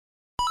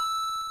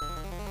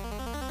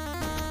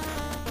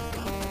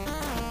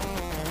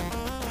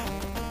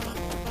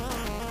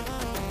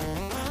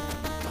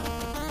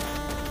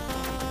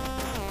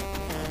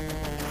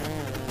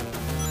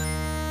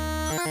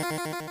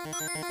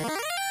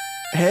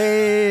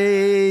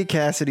Hey,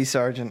 Cassidy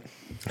Sargent.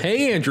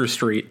 Hey, Andrew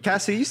Street.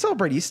 Cassidy, you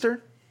celebrate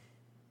Easter?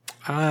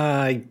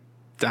 I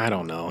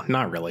don't know.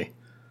 Not really.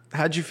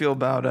 How'd you feel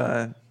about...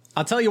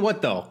 I'll tell you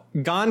what, though.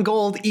 Gone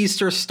Gold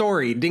Easter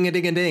story.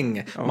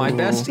 Ding-a-ding-a-ding. My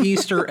best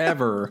Easter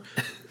ever.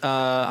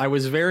 I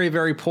was very,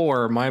 very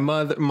poor.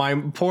 My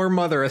poor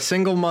mother, a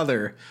single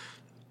mother.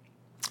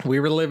 We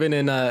were living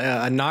in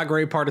a not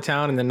great part of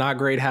town in a not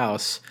great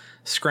house.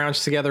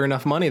 Scrounged together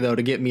enough money, though,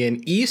 to get me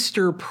an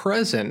Easter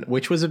present,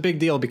 which was a big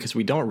deal because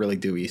we don't really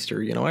do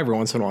Easter. You know, every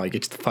once in a while you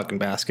get to the fucking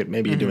basket.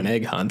 Maybe you do an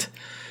egg hunt.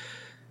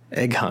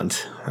 Egg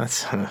hunt.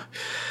 That's...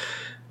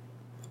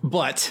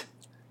 But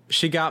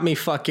she got me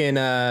fucking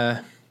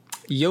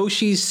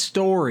Yoshi's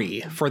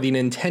Story for the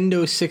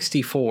Nintendo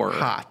 64.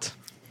 hot?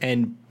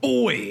 And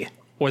boy,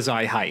 was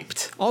I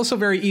hyped. Also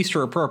very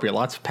Easter appropriate.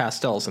 Lots of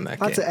pastels in that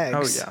Lots game. of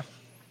eggs. Oh, yeah.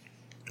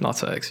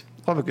 Lots of eggs.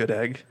 Love a good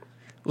egg.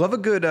 Love a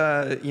good,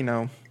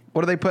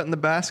 what do they put in the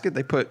basket?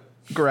 They put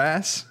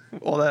grass.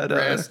 All that...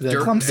 Grass, The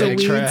dirt, clumps of egg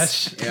weeds.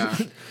 trash. Yeah.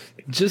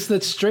 Just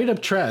that straight up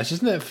trash.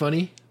 Isn't that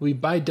funny? We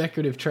buy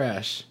decorative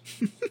trash,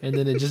 and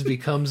then it just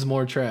becomes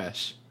more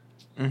trash.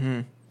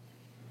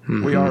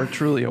 We are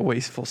truly a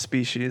wasteful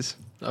species.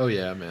 Oh,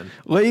 yeah, man.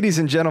 Ladies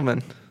and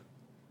gentlemen,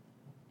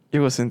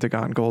 you're listening to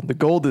Gone Gold, the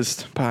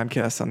goldest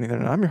podcast on the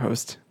internet. I'm your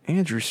host,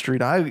 Andrew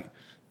Street. I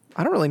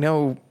don't really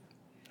know.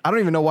 I don't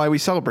even know why we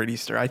celebrate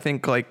Easter. I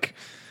think like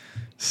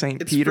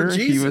Saint It's for Peter,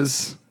 he Jesus.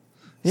 was.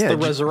 It's Yeah. the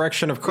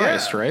resurrection of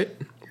Christ, Yeah. right?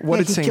 What Yeah,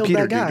 did he Saint killed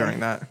Peter that do guy. during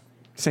that?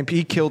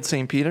 He killed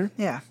Saint Peter.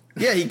 Yeah.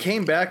 Yeah, he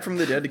came back from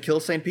the dead to kill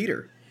St.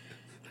 Peter.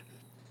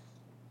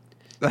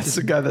 That's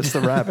the guy. That's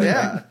the rabbit.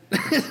 Yeah.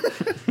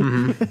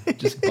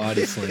 Just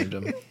body slammed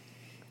him.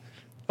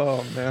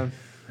 Oh man,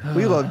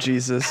 we love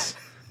Jesus.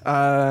 We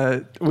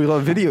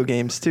love video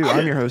games too.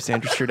 I'm your host,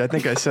 Andrew Street. I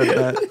think I said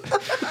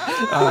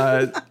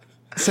that.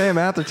 Sam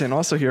Atherton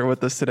also here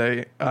with us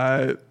today.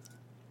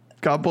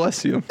 God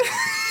bless you.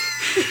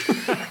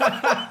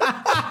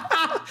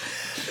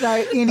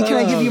 Andy, can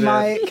I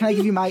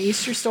give you my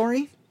Easter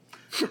story?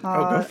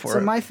 Go for so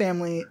it. my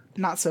family,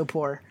 not so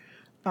poor.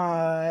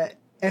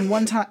 And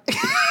one time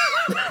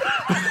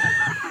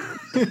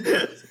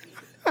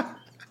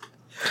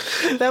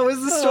that was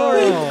the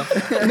story.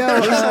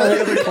 No,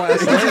 The other class,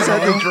 he just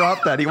had to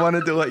drop that. He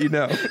wanted to let you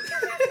know.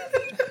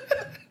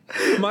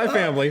 My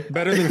family,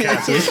 better than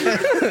Cassie's.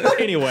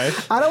 Anyway.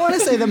 I don't want to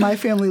say that my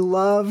family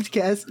loved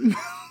Cass.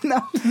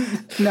 No,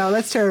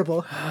 that's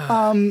terrible.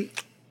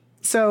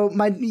 So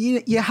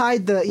you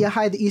hide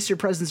the Easter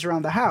presents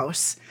around the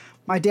house.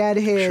 My dad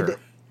had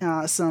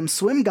some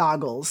swim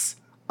goggles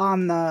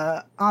on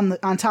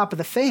top of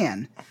the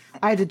fan.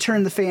 I had to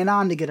turn the fan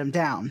on to get them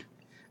down,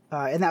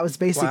 and that was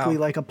basically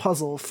like a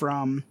puzzle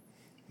from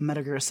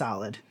Metal Gear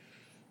Solid.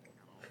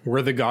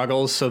 Were the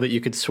goggles so that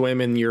you could swim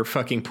in your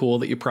fucking pool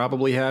that you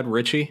probably had,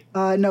 Richie?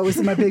 No, it was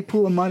in my big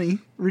pool of money.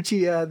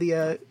 Richie, was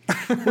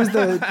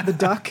the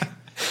duck,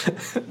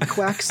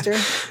 Quackster.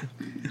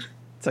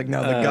 It's like,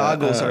 no, the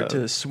goggles are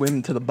to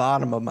swim to the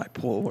bottom of my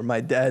pool where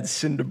my dad's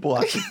cinder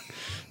block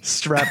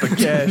strap of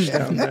cash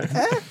down there.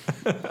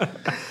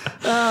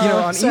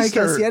 On Sorry,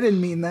 Easter, Cassie, I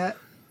didn't mean that.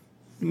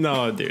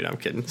 No, dude, I'm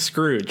kidding.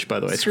 Scrooge, by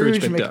the way.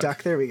 Scrooge McDuck.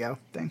 McDuck. There we go.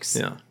 Thanks.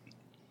 Yeah.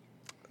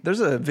 there's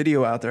a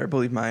video out there, I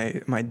believe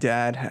my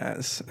dad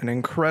has, an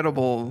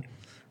incredible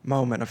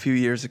moment a few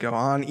years ago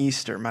on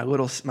Easter.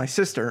 My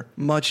sister,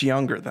 much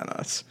younger than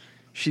us,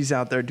 she's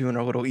out there doing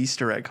a little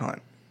Easter egg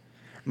hunt.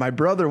 My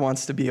brother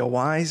wants to be a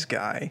wise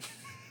guy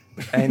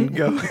and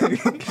go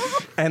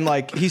and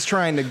like he's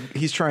trying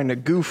to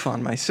goof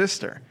on my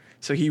sister.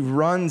 So he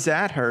runs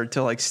at her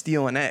to like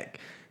steal an egg.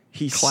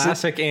 He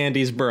Classic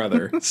Andy's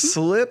brother.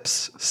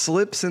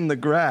 slips in the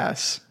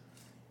grass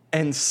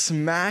and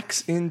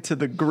smacks into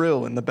the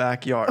grill in the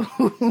backyard.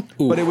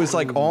 But it was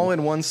like all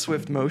in one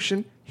swift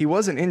motion. He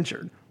wasn't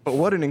injured. But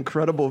what an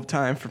incredible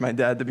time for my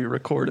dad to be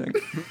recording.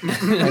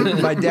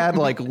 And my dad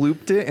like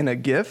looped it in a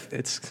GIF.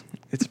 It's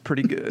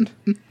pretty good.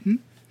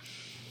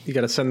 You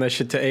got to send that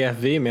shit to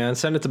AFV, man.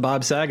 Send it to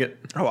Bob Saget.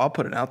 Oh, I'll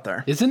put it out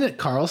there. Isn't it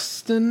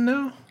Carlston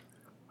now?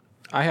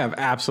 I have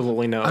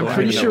absolutely no I'm idea.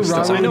 pretty sure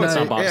I know it's Robert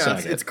not Bob Yeah,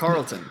 Saget. it's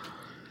Carlton.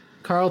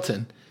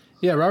 Carlton.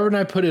 Yeah, Robert and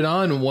I put it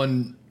on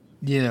one,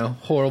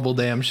 horrible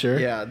day, I'm sure.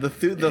 Yeah, the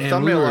And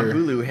thumbnail we on were-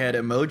 Hulu had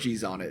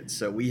emojis on it,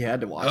 so we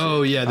had to watch it.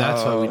 Oh, yeah,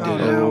 that's why we did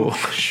it. Oh,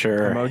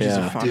 sure. Emojis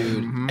yeah. are fun.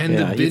 Dude. And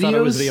Yeah, the you thought it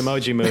was the videos,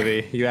 emoji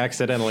movie. You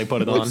accidentally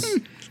put it on.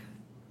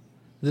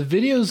 the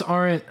videos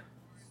aren't,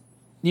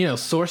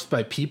 sourced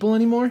by people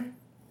anymore.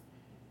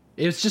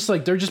 It's just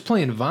like they're just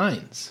playing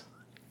vines.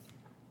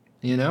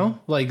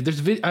 Like there's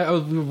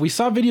we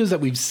saw videos that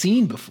we've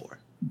seen before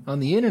on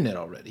the internet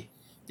already.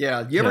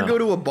 Yeah, you ever Yeah. go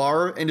to a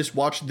bar and just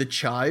watch The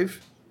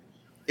Chive?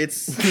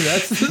 It's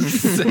That's the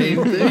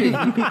same thing.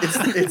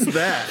 it's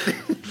that.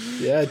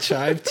 Yeah,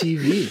 Chive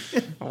TV.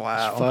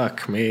 Wow.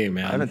 Fuck me,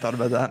 man. I haven't thought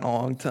about that in a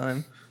long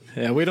time.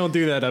 Yeah, we don't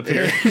do that up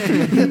here.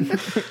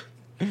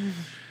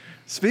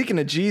 Speaking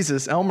of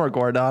Jesus, Elmer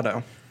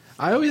Guardado.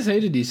 I always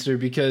hated Easter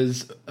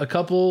because a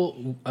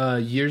couple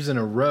years in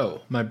a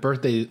row, my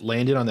birthday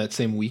landed on that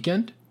same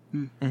weekend.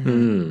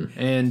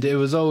 And it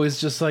was always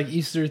just like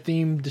Easter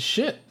themed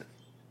shit.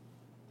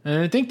 And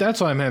I think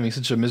that's why I'm having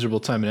such a miserable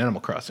time in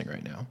Animal Crossing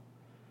right now.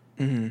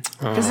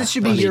 Because it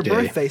should be funny your day.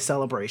 birthday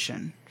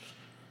celebration.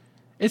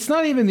 It's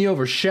not even the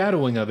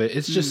overshadowing of it.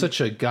 It's just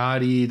such a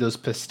gaudy, those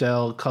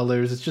pastel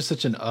colors. It's just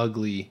such an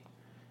ugly,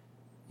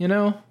 You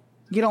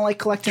You don't like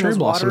collecting Cherry those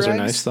water blossoms eggs? are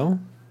nice though.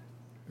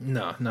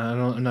 No,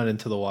 I'm not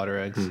into the water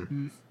eggs.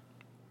 I'm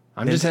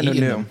just Nintendo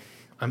eating knew. them.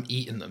 I'm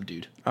eating them,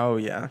 dude. Oh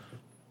yeah.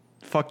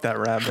 Fuck that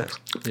rabbit.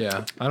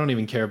 Yeah, I don't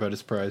even care about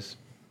his prize.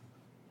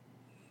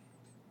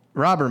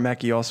 Robert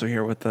Mackey also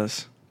here with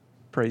us.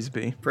 Praise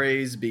be.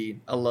 Praise be.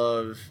 I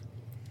love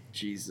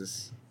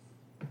Jesus.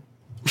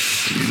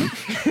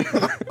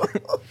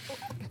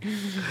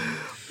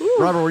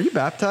 Robert, were you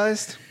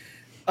baptized?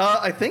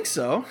 I think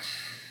so.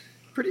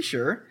 Pretty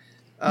sure.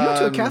 You went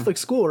to a Catholic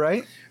school,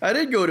 right? I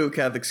did go to a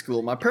Catholic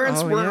school. My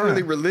parents weren't yeah.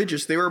 really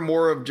religious. They were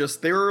more of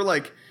just, they were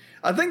like,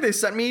 I think they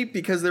sent me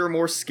because they were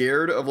more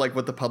scared of like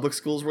what the public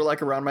schools were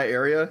like around my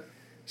area.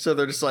 So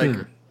they're just like,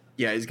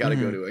 yeah, he's got to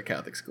go to a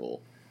Catholic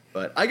school.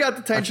 But I got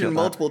detention that.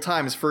 multiple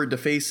times for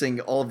defacing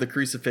all of the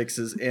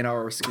crucifixes in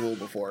our school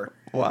before.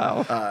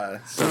 Wow.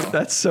 So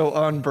That's so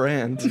on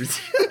brand. it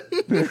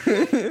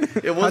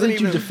How wasn't did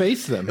you even.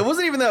 deface them? It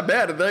wasn't even that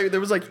bad. There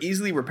was like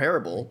easily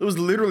repairable. It was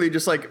literally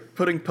just like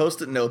putting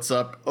Post-it notes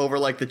up over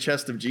like the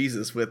chest of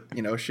Jesus with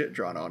shit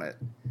drawn on it.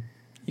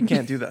 You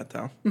can't do that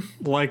though.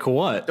 Like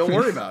what? Don't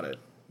worry about it.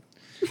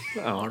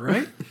 All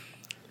right.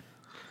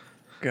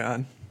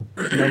 God.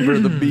 Number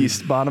of the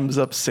beast, bottoms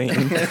up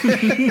Satan.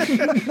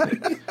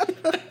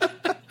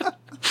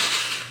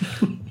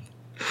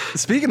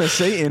 Speaking of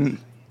Satan,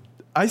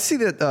 I see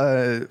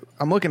that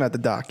I'm looking at the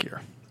doc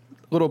here.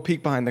 Little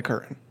peek behind the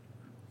curtain.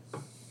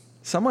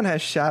 Someone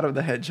has Shadow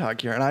the Hedgehog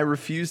here, and I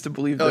refuse to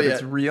believe that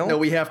it's real. No,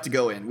 we have to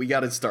go in. We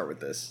got to start with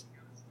this.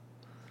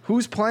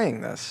 Who's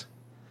playing this?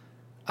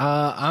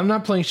 I'm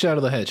not playing Shadow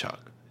the Hedgehog.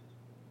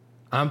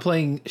 I'm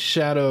playing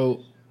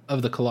Shadow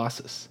of the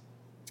Colossus.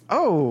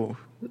 Oh,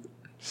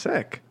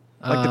 sick.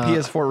 Like the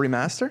PS4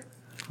 remaster?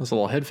 There's a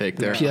little head fake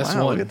there. PS1.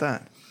 Wow, look at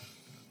that.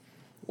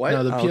 What?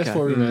 No, the okay.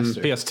 PS4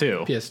 remaster.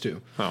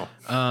 PS2. PS2.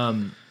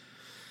 Oh.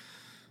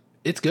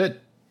 It's good.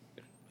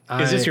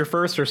 Is this your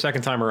first or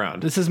second time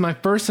around? This is my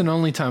first and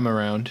only time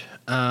around.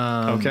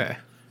 Okay.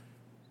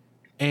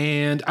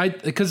 And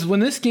because when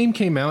this game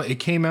came out, it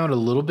came out a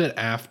little bit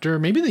after,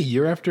 maybe the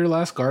year after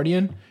Last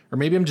Guardian, or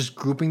maybe I'm just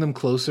grouping them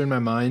closer in my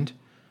mind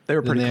They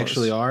were than pretty they close.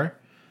 actually are.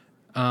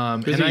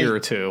 It was a year or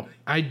two.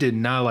 I did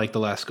not like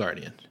The Last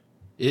Guardian.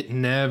 It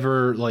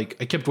never, I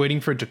kept waiting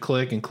for it to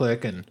click,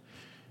 and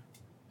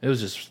it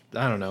was just,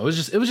 I don't know. It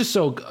was just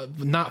so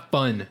not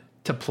fun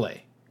to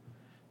play.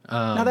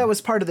 Now that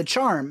was part of the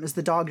charm, is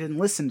the dog didn't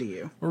listen to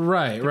you.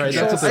 Right. That's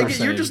So what they were you're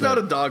saying, just but- not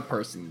a dog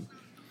person.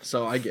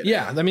 So I get it.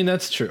 Yeah, I mean,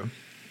 that's true.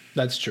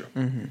 That's true.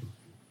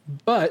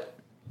 But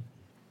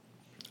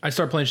I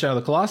started playing Shadow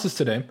of the Colossus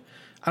today.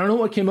 I don't know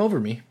what came over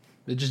me.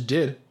 It just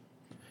did.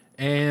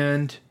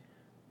 And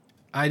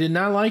I did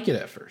not like it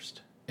at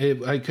first.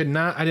 I did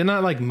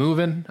not like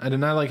moving. I did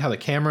not like how the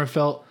camera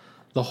felt.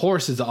 The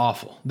horse is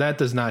awful. That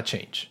does not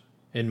change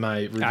in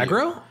my review.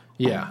 Aggro?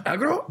 Yeah.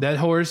 Aggro? That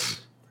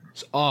horse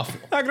is awful.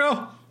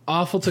 Aggro.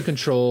 Awful to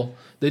control.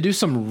 They do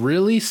some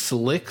really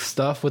slick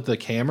stuff with the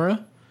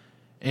camera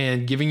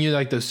and giving you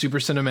like those super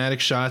cinematic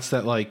shots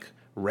that like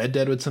Red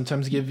Dead would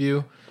sometimes give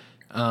you.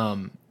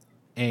 And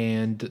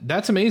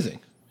that's amazing.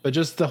 But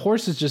just the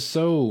horse is just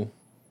feels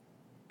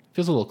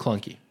a little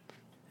clunky.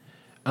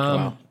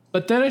 Wow.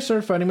 But then I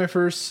started fighting my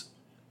first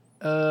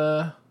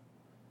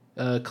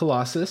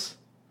Colossus.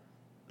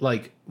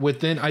 Like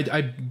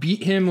I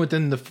beat him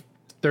within the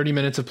 30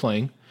 minutes of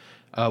playing,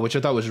 which I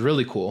thought was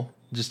really cool,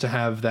 just to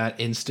have that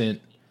instant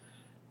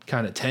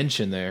kind of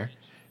tension there.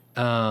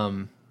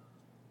 And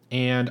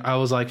I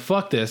was like,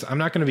 fuck this. I'm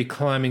not going to be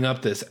climbing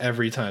up this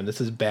every time.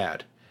 This is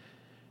bad.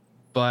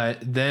 But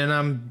then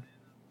I'm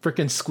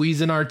freaking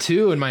squeezing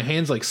R2 and my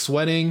hand's like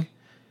sweating.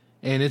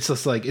 And it's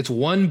just like, it's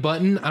one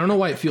button. I don't know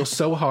why it feels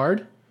so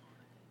hard.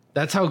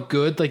 That's how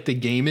good like the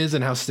game is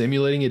and how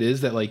stimulating it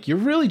is that like you're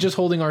really just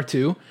holding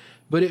R2.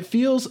 But it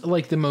feels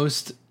like it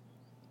feels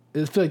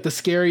like the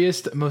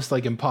scariest, most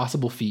like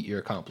impossible feat you're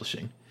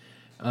accomplishing.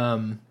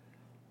 And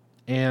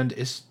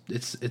it's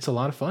a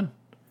lot of fun.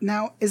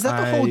 Now, is that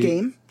the whole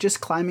game? Just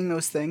climbing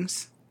those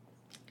things?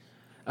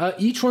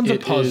 Each one's a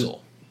It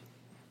puzzle.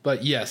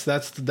 But yes,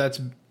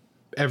 that's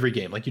every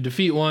game. Like you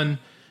defeat one,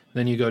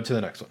 then you go to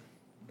the next one.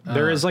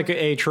 There is like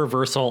a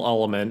traversal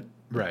element,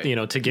 Right.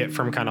 to get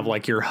from kind of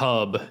like your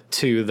hub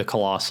to the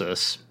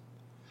Colossus.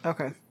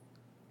 Okay.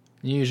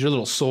 You use your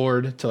little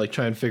sword to like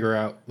try and figure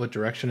out what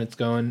direction it's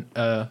going.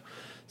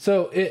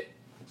 So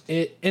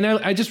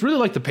I just really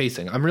like the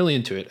pacing. I'm really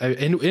into it.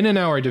 In an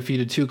hour, I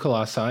defeated 2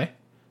 Colossi.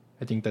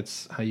 I think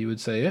that's how you would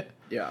say it.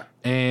 Yeah.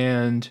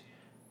 And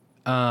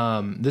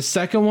the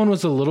second one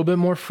was a little bit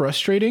more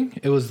frustrating.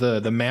 It was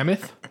the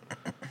mammoth,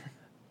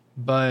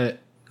 but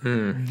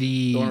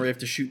The one where you have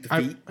to shoot the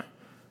feet.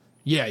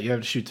 Yeah, you have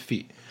to shoot the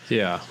feet.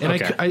 Yeah. And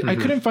okay. I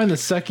couldn't find the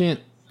second,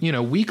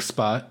 weak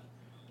spot.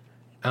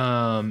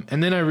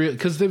 And then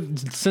because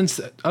since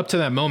up to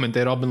that moment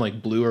they'd all been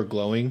like blue or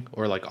glowing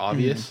or like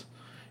obvious,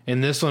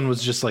 and this one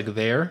was just like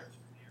there,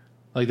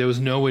 like there was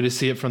no way to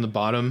see it from the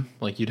bottom.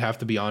 Like you'd have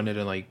to be on it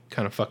and like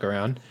kind of fuck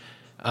around.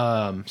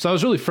 So I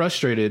was really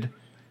frustrated.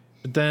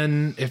 But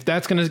then if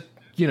that's gonna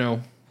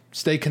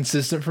stay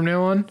consistent from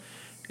now on,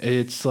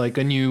 it's like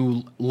a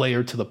new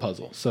layer to the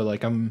puzzle. So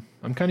like I'm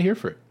kind of here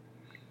for it.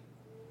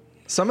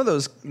 Some of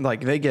those, like,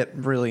 they get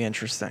really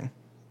interesting.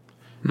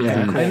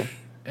 Yeah, cool.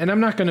 And I'm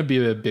not going to be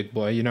a big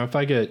boy. If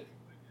I get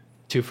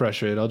too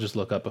frustrated, I'll just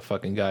look up a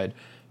fucking guide.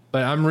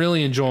 But I'm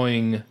really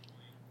enjoying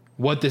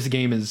what this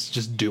game is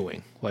just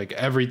doing. Like,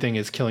 everything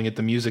is killing it.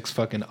 The music's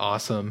fucking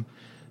awesome.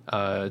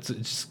 It's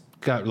just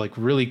got, like,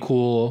 really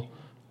cool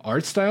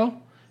art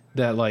style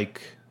that,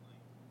 like,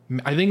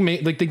 I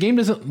think, like, the game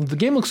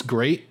looks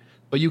great,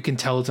 but you can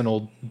tell it's an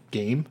old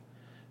game.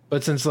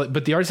 But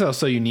but the art style is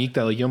so unique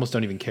that like you almost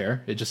don't even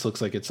care. It just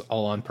looks like it's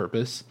all on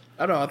purpose.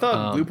 I don't know. I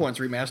thought Blue Point's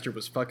remaster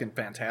was fucking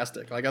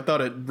fantastic. Like I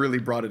thought it really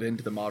brought it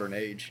into the modern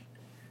age.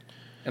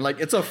 And like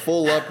it's a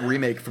full up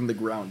remake from the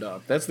ground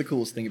up. That's the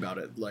coolest thing about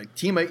it. Like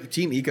Team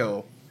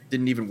Eco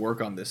didn't even work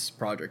on this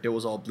project. It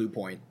was all Blue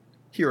Point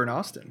here in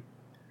Austin.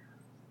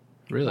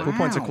 Really? Blue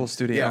Point's a cool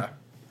studio. Yeah.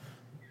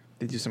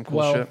 They do some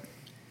cool shit.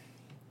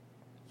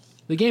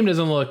 The game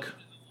doesn't look,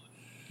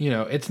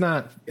 it's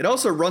not. It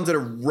also runs at a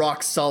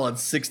rock solid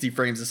 60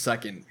 frames a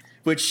second,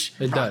 which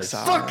It does.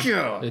 fuck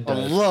yeah, It I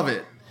does. love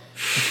it.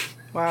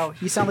 Wow,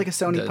 you sound like a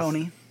Sony does.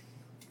 pony.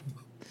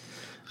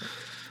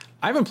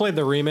 I haven't played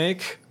the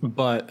remake,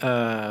 but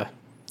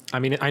I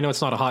mean, I know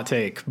it's not a hot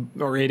take,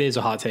 or it is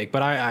a hot take,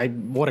 but I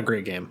what a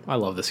great game. I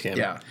love this game.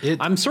 Yeah.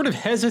 I'm sort of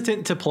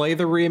hesitant to play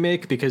the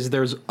remake because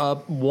there's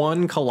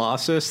one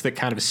Colossus that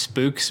kind of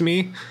spooks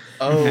me.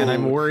 Oh, and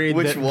I'm worried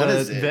which that one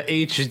is it? the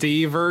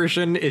HD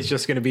version is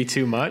just going to be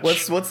too much.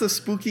 What's the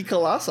spooky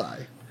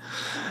Colossi?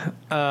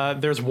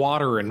 There's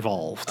water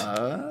involved.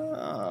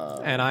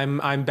 And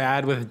I'm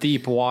bad with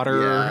deep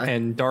water Yeah.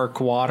 and dark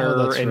water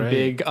Oh, that's and right.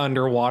 big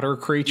underwater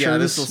creatures. Yeah,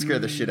 this will scare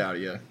the shit out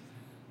of you.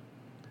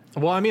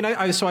 Well, I mean,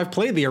 so I've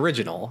played the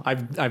original.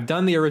 I've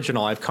done the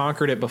original. I've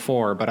conquered it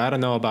before, but I don't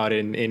know about it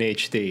in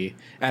HD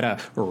at a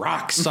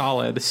rock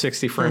solid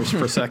 60 frames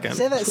per second.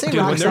 Say that. Say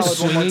Dude, rock when they're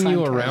solid one more swinging time,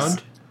 you please.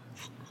 around,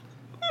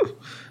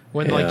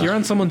 when Yeah. like you're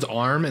on someone's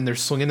arm and they're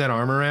swinging that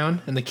arm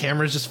around and the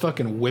camera's just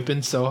fucking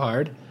whipping so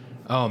hard,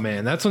 oh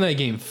man, that's when that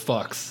game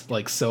fucks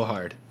like so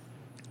hard.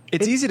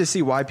 It's easy to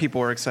see why people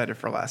were excited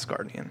for Last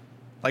Guardian.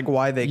 Like,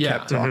 why they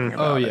kept talking about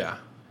Oh it. yeah,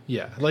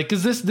 yeah. Like,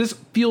 cause this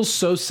feels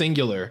so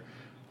singular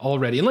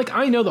already, and like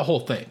I know the whole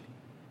thing.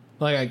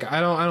 Like I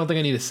don't think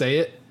I need to say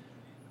it,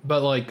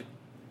 but like,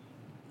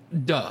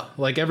 duh.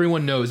 Like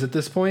everyone knows at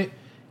this point,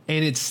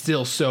 and it's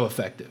still so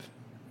effective.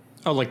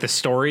 Oh, like the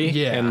story?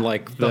 Yeah. And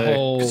like The the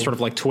whole- sort of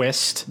like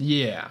twist?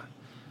 Yeah.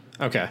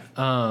 Okay.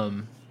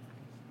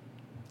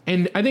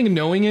 And I think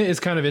knowing it is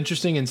kind of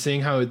interesting and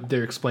seeing how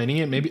they're explaining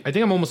it. Maybe I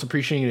think I'm almost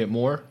appreciating it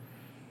more,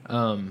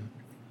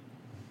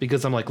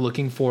 because I'm like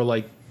looking for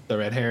like the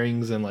red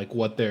herrings and like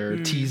what they're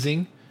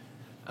teasing.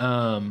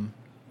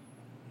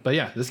 But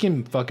yeah, this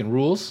game fucking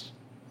rules.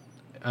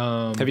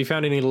 Have you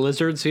found any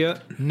lizards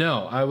yet?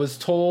 No, I was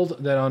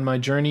told that on my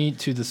journey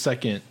to the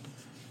second,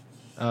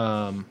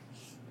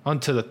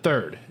 onto the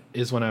third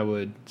is when I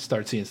would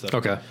start seeing stuff.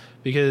 Okay.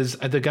 Because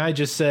the guy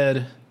just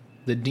said,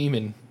 the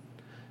demon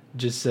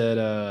just said,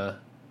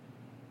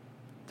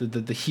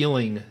 the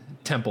healing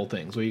temple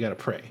things where you got to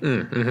pray.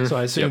 So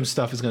I assume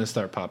stuff is going to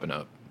start popping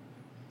up.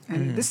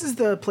 And this is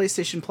the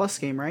PlayStation Plus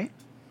game, right?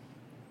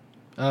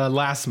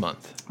 Last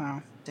month.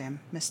 Wow, damn,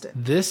 missed it.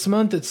 This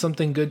month it's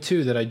something good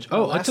too that it's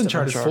Last of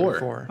Uncharted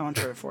 4. Oh,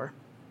 Uncharted 4.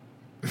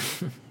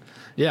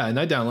 Yeah, and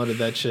I downloaded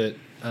that shit.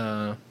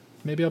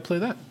 Maybe I'll play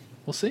that.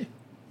 We'll see.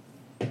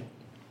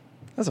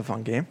 That's a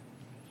fun game.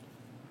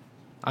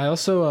 I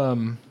also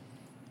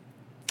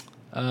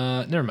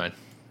never mind.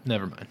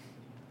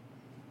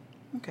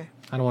 Okay.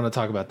 I don't want to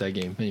talk about that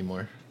game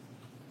anymore.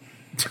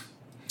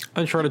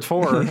 Uncharted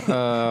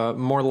 4,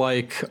 more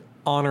like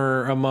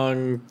Honor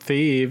Among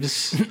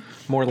Thieves,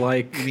 more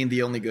like You mean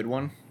the only good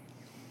one?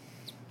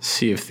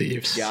 Sea of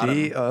Thieves. Got 'em.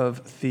 Sea of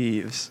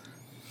Thieves.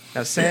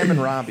 Now, Sam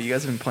and Robbie, you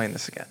guys have been playing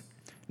this again.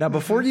 Now,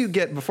 before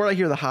I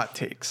hear the hot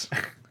takes,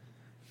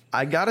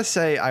 I gotta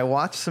say I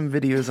watched some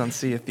videos on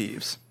Sea of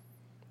Thieves.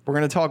 We're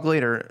gonna talk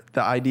later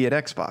the ID at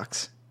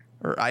Xbox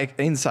or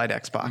inside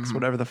Xbox,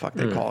 whatever the fuck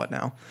they call it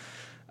now.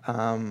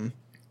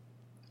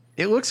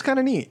 It looks kind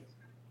of neat.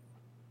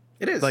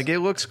 It is. Like, it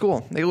looks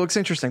cool. It looks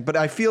interesting. But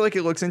I feel like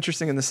it looks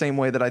interesting in the same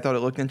way that I thought it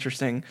looked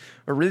interesting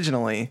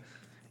originally.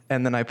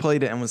 And then I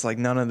played it and was like,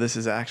 none of this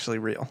is actually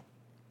real.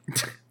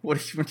 What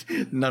do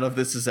you, none of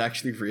this is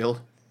actually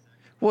real.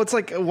 Well, it's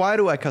like, why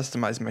do I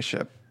customize my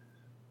ship?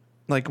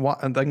 Like,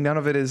 none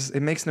of it is,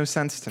 it makes no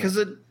sense to me. Because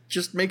it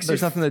just makes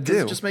There's nothing to 'cause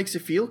do. It just makes you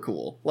feel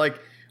cool. Like,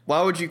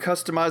 why would you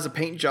customize a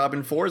paint job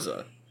in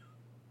Forza?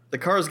 The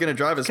car is going to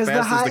drive as Because the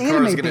fast hot as the car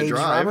anime is going to babes,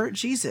 drive. Robert.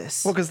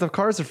 Jesus. Well, because the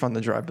cars are fun to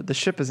drive, but the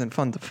ship isn't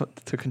fun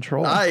to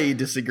control. I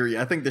disagree.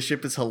 I think the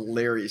ship is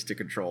hilarious to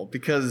control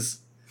because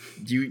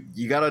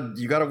you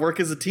gotta work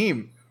as a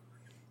team.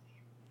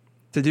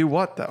 To do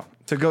what though?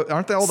 To go?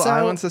 Aren't all the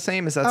islands the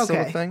same? Is that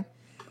still a thing?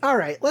 All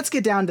right, let's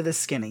get down to the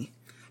skinny.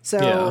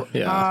 So,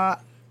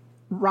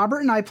 Robert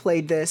and I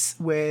played this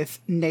with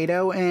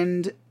NATO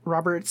and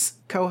Robert's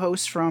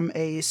co-host from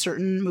a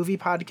certain movie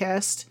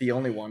podcast. The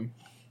only one.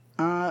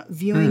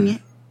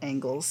 Viewing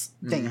Angles,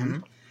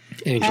 Dan.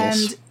 Angels.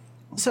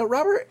 And so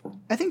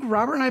I think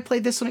Robert and I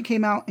played this when it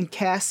came out, and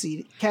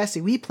Cassie,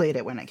 we played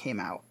it when it came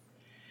out.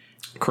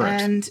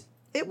 Correct. And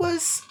it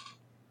was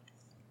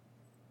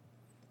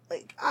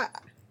like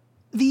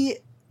the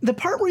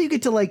part where you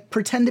get to like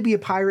pretend to be a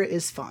pirate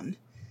is fun.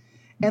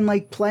 And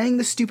like playing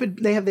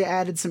they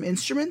added some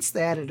instruments,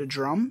 they added a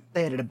drum,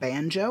 they added a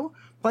banjo.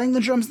 Playing the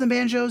drums and the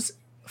banjos,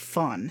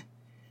 fun.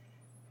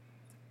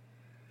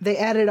 They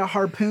added a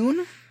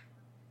harpoon.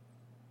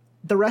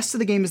 The rest of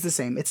the game is the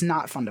same. It's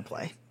not fun to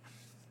play.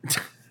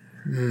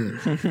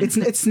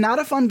 It's not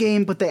a fun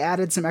game, but they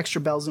added some extra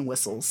bells and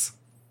whistles.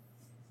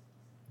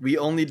 We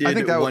only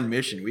did one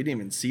mission. We didn't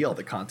even see all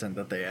the content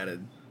that they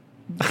added.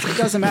 It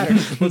doesn't matter.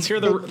 Let's hear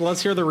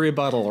the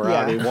rebuttal,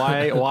 Robbie.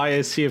 Yeah. Why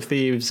is Sea of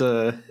Thieves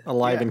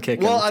alive and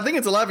kicking? Well, I think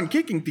it's alive and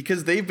kicking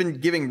because they've been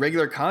giving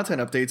regular content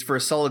updates for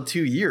a solid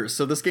 2 years.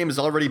 So this game is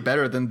already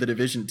better than The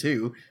Division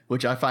 2,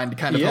 which I find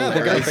kind of hilarious.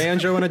 They got a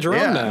banjo and a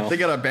drum now. They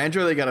got a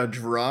banjo, they got a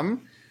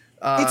drum.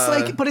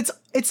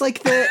 It's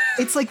like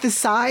the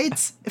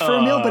sides for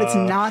a meal, but it's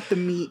not the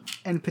meat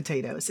and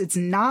potatoes. It's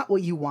not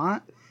what you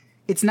want.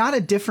 It's not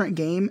a different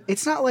game.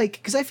 It's not like,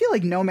 because I feel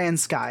like No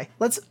Man's Sky.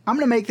 I'm going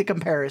to make the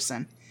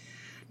comparison.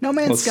 No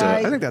Man's Sky.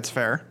 I think that's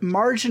fair.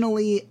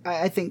 Marginally,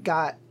 I think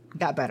got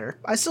better.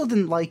 I still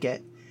didn't like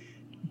it,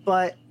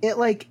 but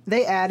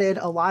they added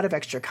a lot of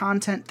extra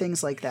content,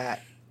 things like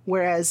that.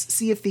 Whereas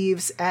Sea of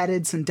Thieves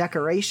added some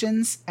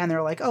decorations, and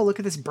they're like, "Oh, look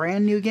at this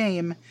brand new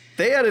game."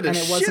 They added a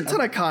shit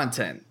ton of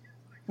content.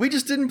 We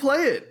just didn't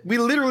play it. We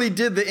literally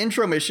did the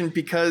intro mission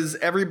because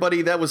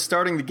everybody that was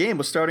starting the game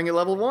was starting at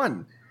level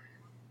 1.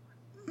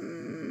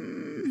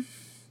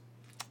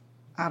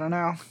 I don't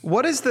know.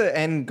 What is the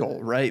end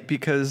goal, right?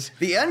 Because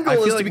the end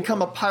goal is to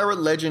become a pirate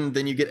legend,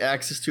 then you get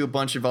access to a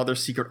bunch of other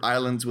secret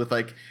islands with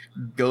like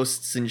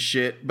ghosts and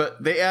shit.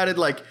 But they added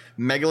like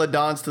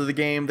megalodons to the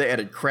game, they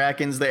added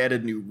krakens, they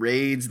added new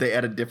raids, they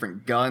added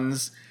different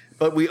guns.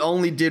 But we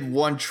only did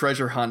one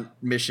treasure hunt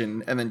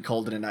mission and then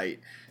called it a night.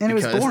 And it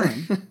was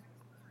boring.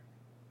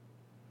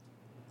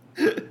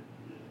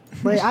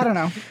 Like, I don't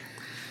know.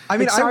 I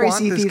mean, sorry,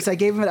 Sea Thieves. I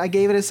gave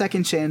it a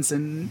second chance,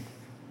 and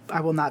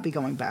I will not be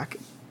going back.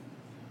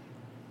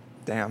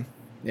 Damn.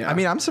 Yeah. I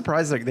mean, I'm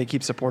surprised that they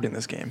keep supporting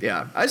this game.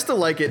 Yeah, I still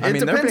like it. I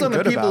mean, it depends on the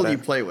good people about you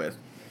it. play with.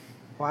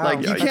 Wow. Like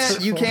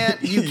you can't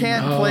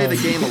play the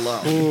game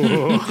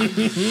alone.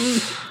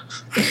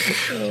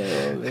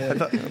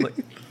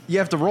 You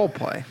have to role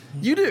play.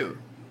 You do.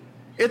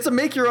 It's a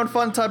make your own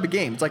fun type of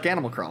game. It's like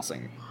Animal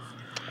Crossing.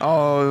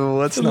 Oh,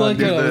 let's not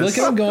do this. Look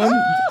at him going.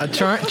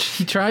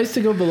 He tries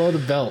to go below the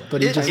belt,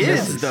 but he just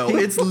misses. Though.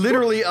 It's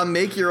literally a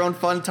make your own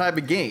fun type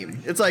of game.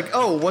 It's like,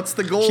 oh, what's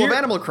the goal of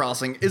Animal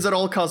Crossing? Is it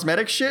all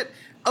cosmetic shit?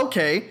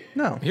 Okay.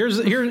 No. Here's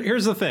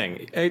the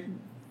thing.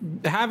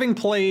 Having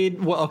played,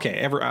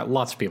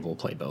 lots of people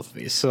play both of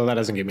these, so that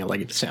doesn't give me a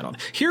leg to stand on.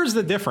 Here's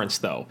the difference,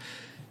 though.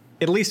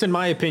 At least in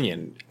my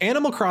opinion,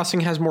 Animal Crossing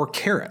has more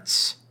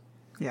carrots.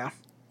 Yeah.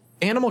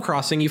 Animal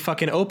Crossing, you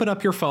fucking open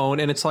up your phone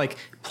and it's like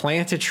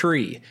plant a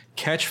tree,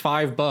 catch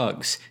 5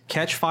 bugs,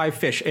 catch 5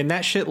 fish, and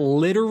that shit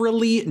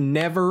literally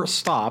never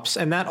stops.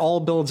 And that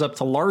all builds up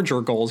to larger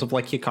goals of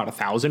like you caught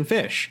 1,000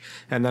 fish,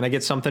 and then I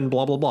get something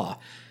blah blah blah.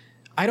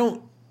 I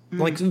don't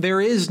like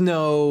there is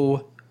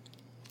no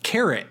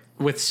carrot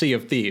with Sea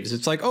of Thieves.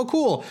 It's like, oh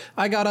cool,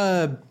 I got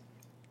a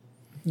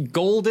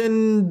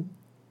golden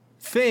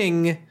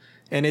thing,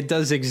 and it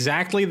does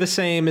exactly the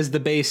same as the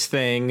base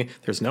thing.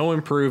 There's no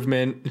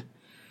improvement.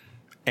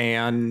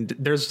 And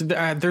there's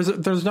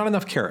not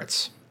enough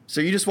carrots. So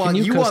you just want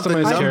the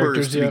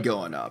numbers to be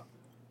going up.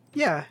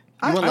 Yeah,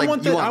 I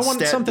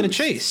want something to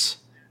chase.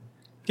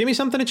 Give me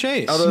something to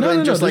chase. Other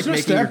than just like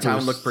making your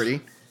town look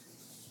pretty.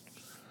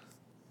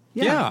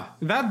 Yeah,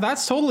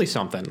 that's totally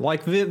something.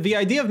 Like the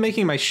idea of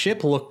making my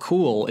ship look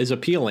cool is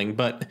appealing,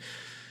 but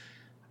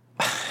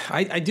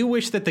I do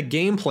wish that the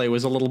gameplay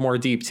was a little more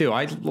deep too.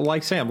 I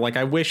like Sam. Like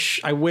I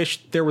wish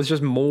there was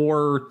just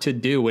more to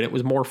do and it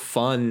was more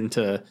fun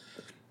to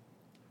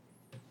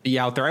be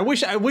out there. I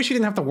wish you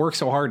didn't have to work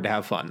so hard to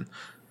have fun.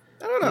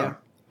 I don't know. Yeah.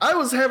 I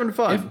was having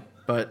fun,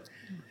 but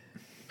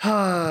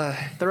the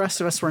rest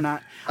of us were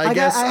not. I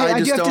guess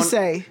I do have to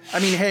say. I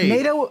mean, hey,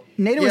 NATO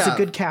is a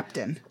good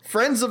captain.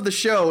 Friends of the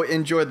show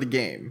enjoyed the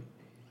game.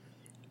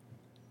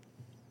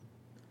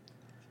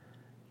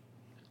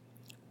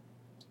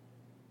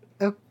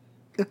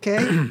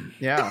 Okay.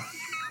 Yeah.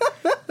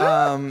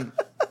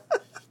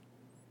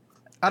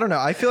 I don't know.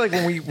 I feel like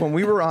when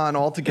we were on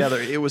all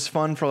together, it was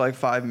fun for like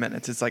 5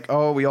 minutes. It's like,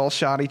 oh, we all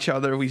shot each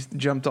other. We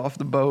jumped off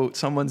the boat.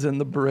 Someone's in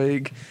the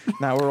brig.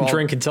 Now we're all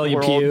drink until you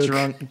puke.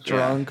 All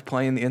drunk,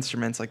 playing the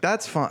instruments. Like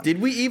that's fun.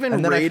 Did we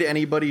even raid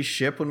anybody's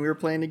ship when we were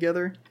playing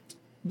together?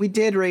 We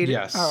did raid.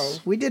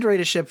 Yes. We did raid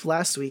a ship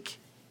last week,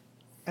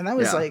 and that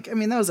was that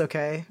was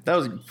okay. That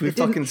was we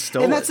fucking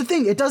stole and that's it. the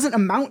thing. It doesn't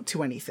amount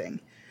to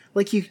anything.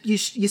 Like you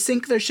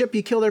sink their ship,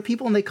 you kill their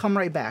people, and they come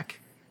right back.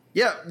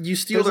 Yeah, you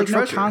steal There's their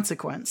like treasure. no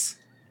consequence.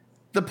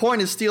 The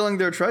point is stealing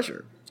their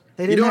treasure.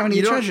 They didn't have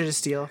any treasure to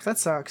steal. That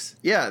sucks.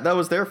 Yeah, that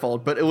was their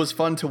fault, but it was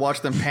fun to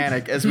watch them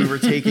panic as we were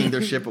taking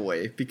their ship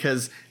away,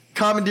 because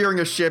commandeering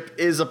a ship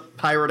is a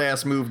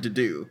pirate-ass move to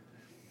do.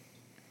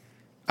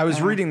 I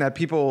was reading that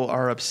people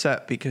are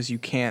upset because you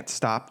can't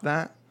stop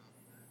that.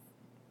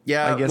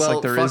 Yeah, I guess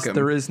well,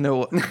 there is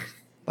no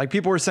like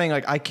people were saying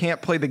like I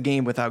can't play the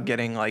game without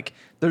getting like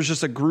there's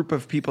just a group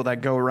of people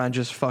that go around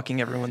just fucking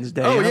everyone's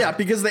day. Oh up. yeah,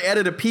 because they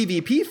added a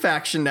PvP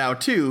faction now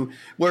too,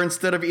 where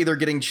instead of either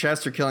getting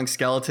chests or killing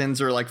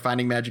skeletons or like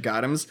finding magic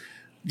items,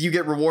 you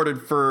get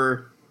rewarded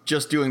for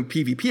just doing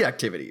PvP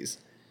activities,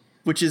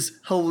 which is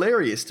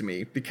hilarious to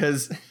me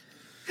because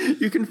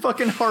you can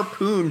fucking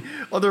harpoon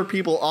other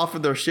people off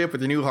of their ship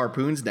with your new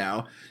harpoons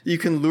now. You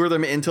can lure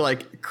them into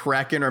like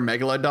Kraken or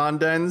Megalodon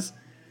dens.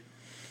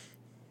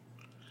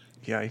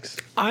 Yikes.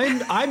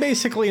 I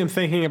basically am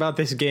thinking about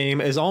this game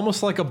as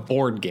almost like a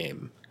board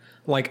game.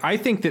 Like, I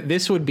think that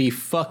this would be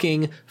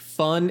fucking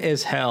fun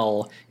as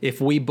hell if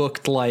we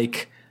booked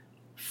like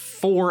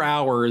 4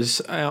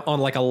 hours on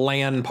like a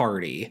LAN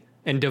party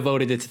and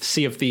devoted it to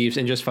Sea of Thieves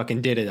and just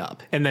fucking did it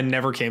up and then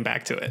never came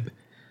back to it.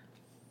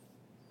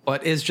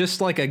 But it's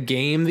just like a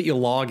game that you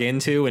log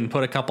into and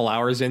put a couple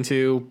hours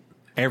into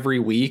every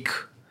week.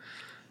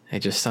 I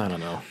don't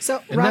know.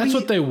 So, And Robbie, that's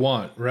what they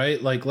want,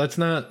 right? Like, let's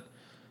not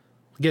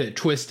get it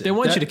twisted. They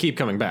want you to keep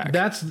coming back.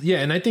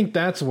 And I think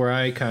that's where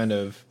I kind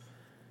of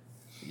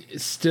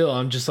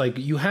I'm just like,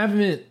 you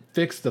haven't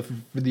fixed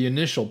the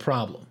initial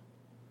problem,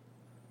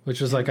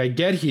 which was like, I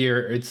get here,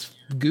 it's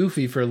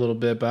goofy for a little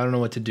bit, but I don't know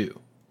what to do.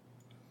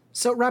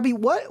 So, Robbie,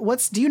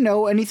 do you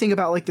know anything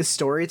about like the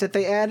story that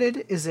they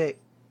added? Is it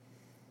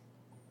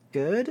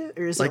good,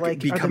 or is Like it like are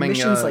the becoming,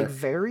 missions like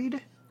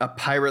varied? A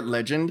pirate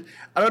legend.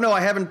 I don't know. I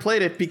haven't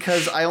played it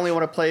because I only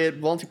want to play it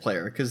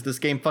multiplayer because this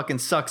game fucking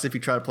sucks if you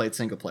try to play it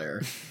single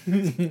player.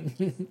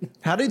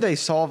 How did they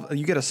solve?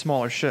 You get a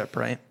smaller ship,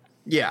 right?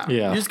 Yeah.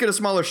 Yeah. You just get a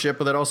smaller ship,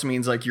 but that also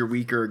means like you're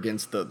weaker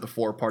against the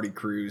 4-party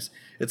crews.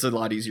 It's a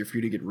lot easier for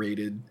you to get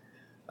raided.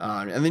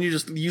 And then you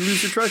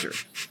lose your treasure.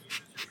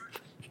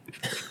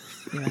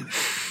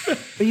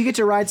 But you get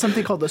to ride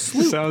something called the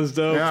sloop. Sounds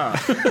dope. Yeah.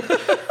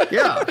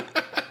 Yeah.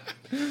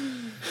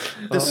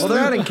 Well, they're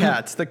adding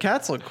cats. The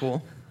cats look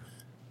cool.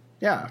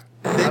 Yeah.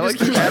 They just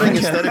keep adding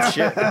aesthetic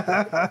shit.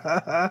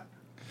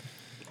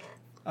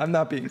 I'm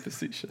not being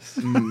facetious.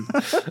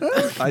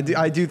 I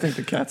do think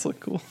the cats look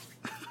cool.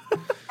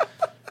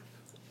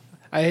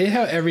 I hate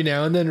how every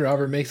now and then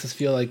Robert makes us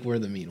feel like we're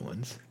the mean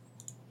ones.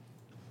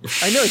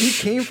 I know he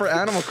came for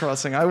Animal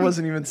Crossing. I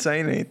wasn't even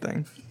saying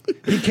anything.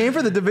 He came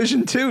for the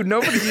Division 2.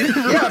 Nobody even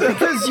Yeah,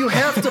 because you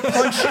have to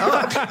punch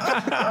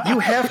up. You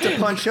have to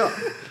punch up.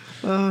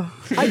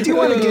 I do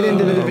want to get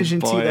into the Division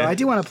 2 boy. though. I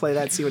do want to play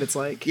that, see what it's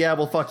like. Yeah,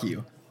 well, fuck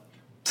you.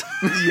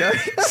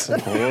 Yikes.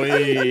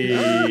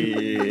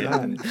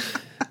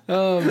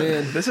 Oh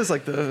man. This is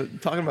like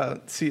talking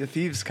about Sea of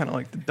Thieves, kind of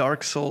like the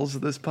Dark Souls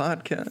of this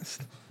podcast.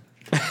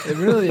 It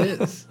really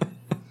is.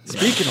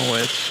 Speaking of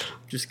which,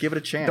 Just give it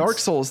a chance. Dark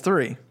Souls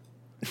 3.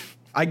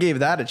 I gave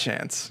that a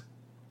chance.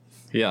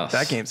 Yes.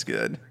 That game's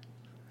good.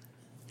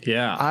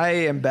 Yeah. I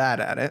am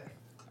bad at it.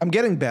 I'm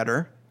getting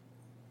better.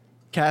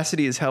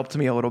 Cassidy has helped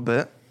me a little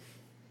bit.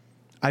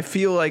 I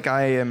feel like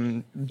I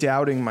am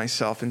doubting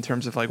myself in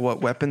terms of like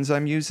what weapons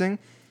I'm using.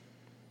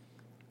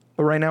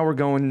 But right now we're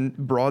going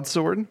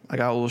broadsword. I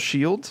got a little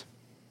shield.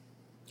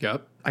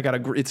 Yep. I got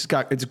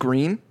it's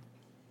green.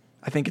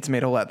 I think it's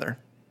made of leather.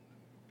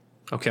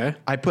 Okay.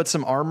 I put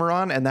some armor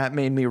on and that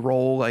made me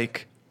roll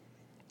like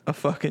a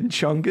fucking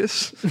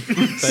chungus.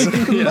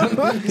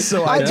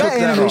 So I took That that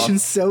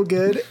animation's off. so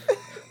good.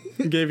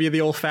 Gave you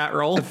the old fat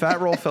roll. The fat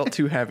roll felt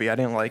too heavy. I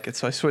didn't like it,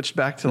 so I switched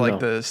back to like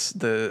No.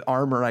 the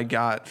armor I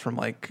got from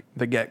like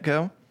the get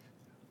go.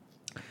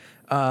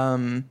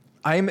 I'm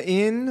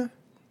at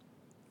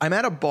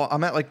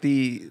like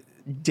the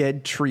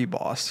dead tree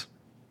boss.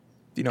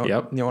 Do you know?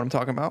 Yep. You know what I'm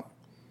talking about?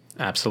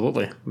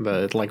 Absolutely.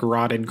 The like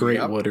rotted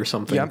great wood or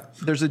something. Yep.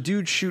 There's a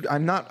dude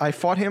I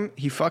fought him.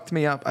 He fucked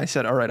me up. I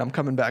said, all right, I'm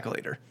coming back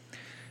later.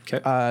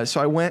 Okay. So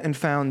I went and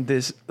found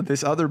this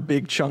other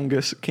big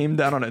chungus, came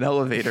down on an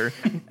elevator,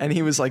 and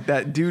he was like,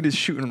 that dude is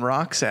shooting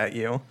rocks at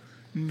you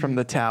from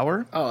the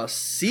tower. Oh,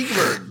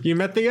 Siegbert. You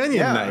met the Onion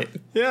Yeah. Knight.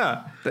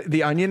 Yeah.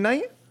 The Onion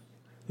Knight?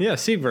 Yeah,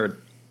 Siegbert.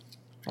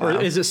 Or Wow.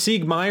 is it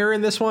Siegmeyer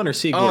in this one or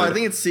Siegbert? Oh, I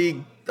think it's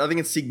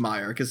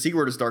Siegmeyer because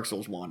Siegbert is Dark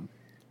Souls 1.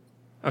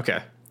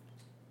 Okay.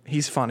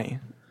 He's funny.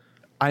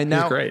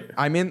 He's great.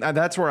 I'm in.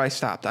 That's where I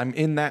stopped. I'm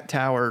in that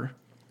tower.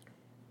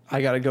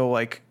 I gotta go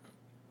like,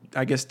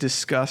 I guess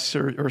discuss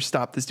or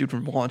stop this dude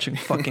from launching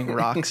fucking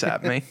rocks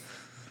at me.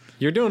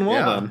 You're doing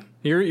well Yeah. then.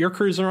 You're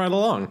cruising right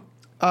along.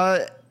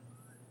 I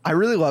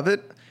really love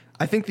it.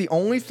 I think the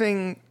only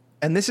thing,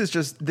 and this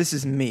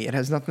is me. It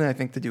has nothing I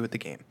think to do with the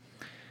game.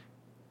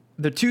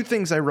 The two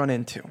things I run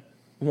into.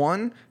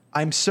 One,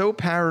 I'm so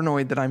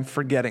paranoid that I'm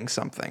forgetting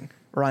something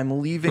or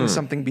I'm leaving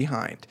something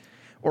behind.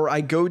 Or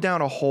I go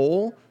down a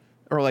hole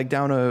or like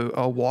down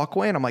a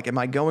walkway and I'm like, am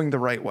I going the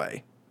right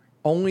way?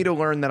 Only to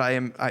learn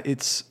that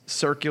it's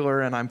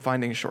circular and I'm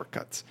finding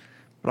shortcuts.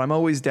 But I'm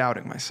always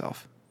doubting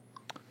myself.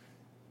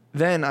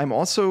 Then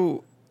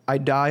I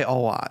die a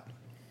lot.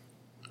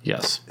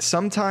 Yes.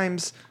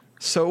 Sometimes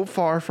so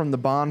far from the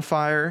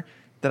bonfire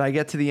that I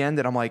get to the end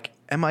and I'm like,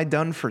 am I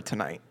done for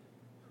tonight?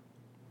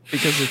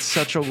 Because it's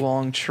such a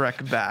long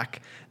trek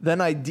back.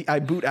 Then I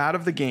boot out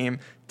of the game.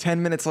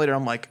 10 minutes later,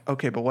 I'm like,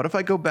 okay, but what if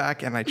I go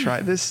back and I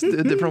try this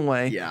a different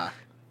way? Yeah.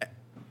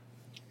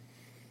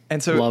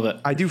 And so Love it.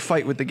 I do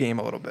fight with the game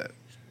a little bit,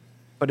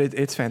 but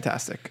it's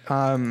fantastic.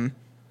 I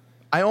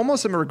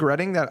almost am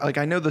regretting that. Like,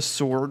 I know the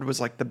sword was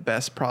like the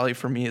best probably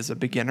for me as a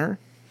beginner.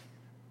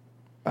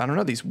 I don't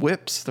know, these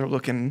whips, they're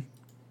looking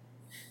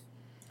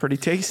pretty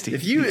tasty.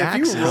 If you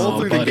roll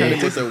through the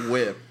game with a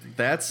whip,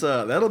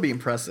 that'll be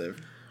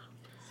impressive.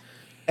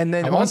 And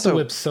then I want also the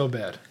whip so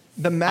bad.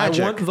 the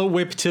magic. I want the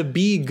whip to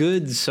be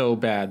good so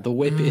bad. The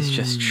whip is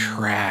just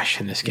trash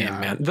in this game,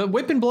 man. The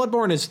whip in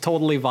Bloodborne is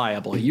totally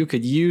viable. You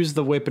could use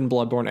the whip in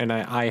Bloodborne, and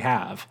I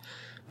have.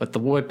 But the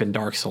whip in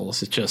Dark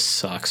Souls, it just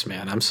sucks,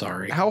 man. I'm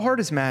sorry. How hard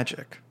is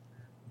magic?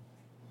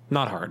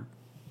 Not hard.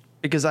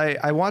 Because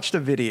I watched a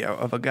video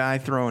of a guy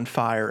throwing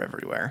fire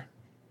everywhere.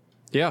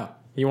 Yeah.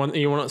 You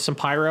want some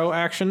pyro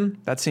action?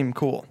 That seemed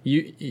cool.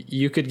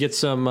 You could get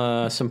some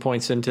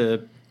points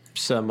into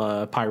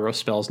some pyro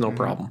spells, no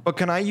problem. But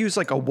can I use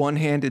like a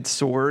one-handed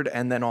sword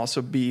and then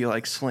also be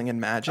like slinging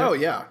magic? Oh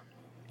yeah.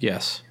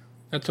 Yes.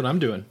 That's what I'm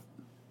doing.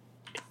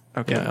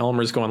 Okay. Yeah,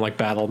 Elmer's going like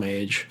battle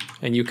mage,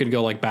 and you could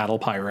go like battle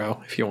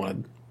pyro if you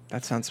wanted.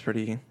 That sounds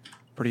pretty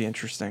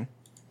interesting.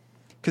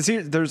 Because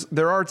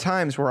there are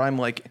times where I'm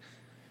like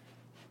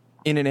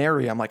in an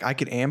area, I'm like, I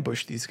could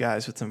ambush these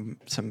guys with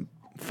some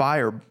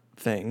fire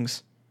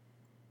things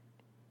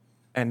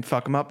and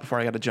fuck them up before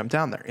I got to jump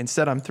down there.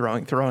 Instead, I'm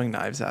throwing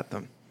knives at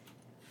them.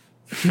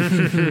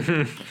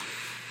 I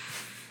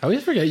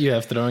always forget you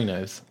have throwing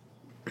knives.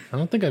 I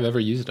don't think I've ever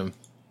used them.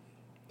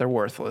 They're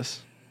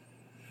worthless.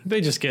 They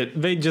just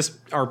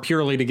are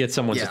purely to get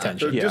someone's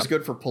attention. They're just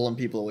good for pulling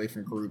people away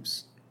from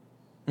groups.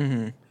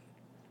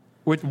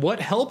 What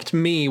helped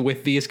me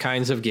with these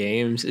kinds of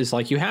games is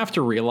like you have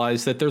to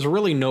realize that there's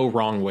really no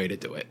wrong way to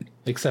do it.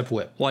 Except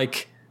whip.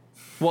 Like,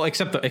 well,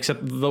 except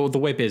the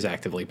whip is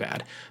actively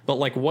bad. But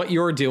like what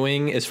you're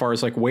doing as far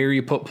as like where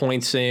you put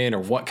points in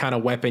or what kind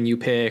of weapon you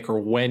pick or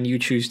when you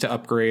choose to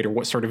upgrade or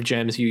what sort of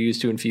gems you use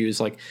to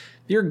infuse, like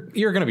you're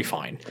going to be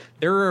fine.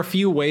 There are a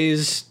few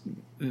ways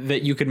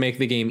that you could make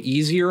the game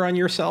easier on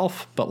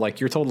yourself, but like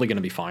you're totally going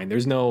to be fine.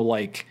 There's no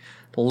like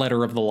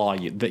letter of the law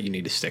that you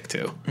need to stick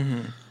to.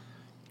 Mm-hmm.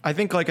 I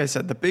think, like I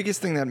said, the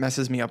biggest thing that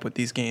messes me up with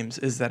these games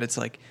is that it's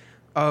like,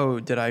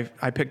 oh,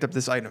 I picked up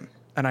this item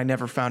and I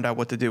never found out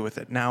what to do with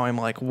it. Now I'm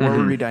like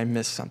worried I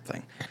missed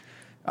something.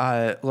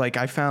 Like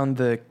I found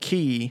the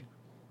key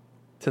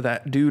to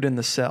that dude in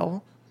the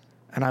cell,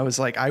 and I was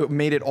like, I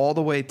made it all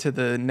the way to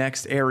the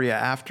next area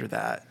after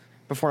that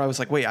before I was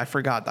like, wait, I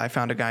forgot I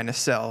found a guy in a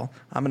cell.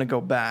 I'm gonna go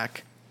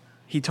back.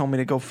 He told me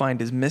to go find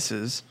his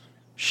missus.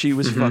 She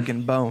was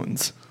fucking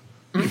bones.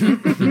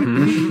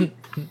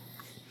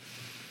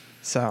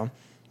 So,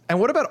 and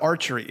what about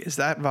archery? Is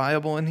that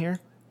viable in here?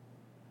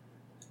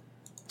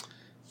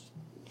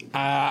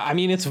 I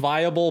mean, it's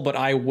viable, but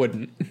I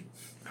wouldn't.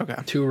 Okay.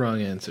 2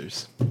 wrong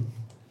answers.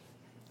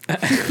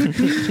 I'm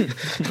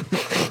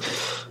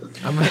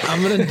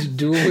gonna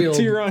dual wield.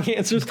 2 wrong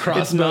answers.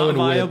 It's not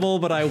viable,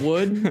 but I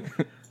would.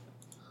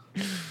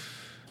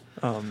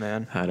 Oh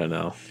man, I don't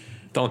know.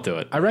 Don't do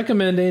it. I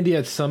recommend, Andy,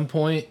 at some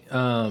point,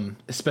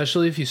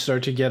 especially if you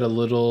start to get a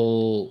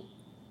little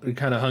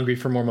kind of hungry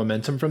for more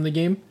momentum from the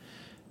game,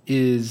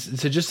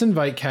 is to just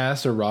invite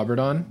Cass or Robert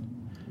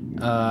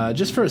on,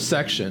 just for a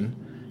section.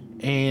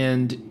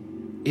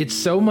 And it's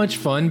so much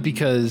fun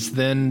because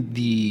then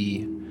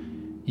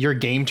your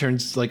game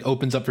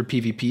opens up for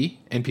PvP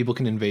and people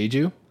can invade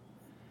you.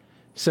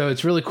 So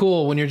it's really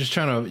cool when you're just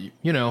trying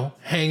to,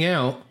 hang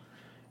out,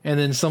 and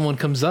then someone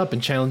comes up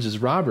and challenges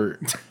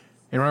Robert.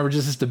 And Robert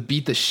just has to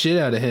beat the shit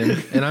out of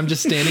him. And I'm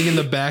just standing in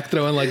the back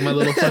throwing like my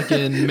little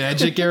fucking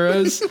magic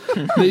arrows.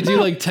 They do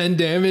like 10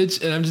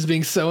 damage and I'm just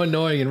being so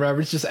annoying. And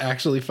Robert's just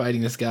actually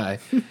fighting this guy.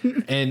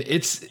 And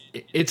it's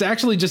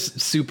actually just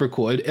super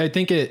cool. I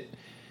think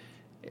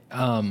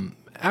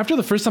after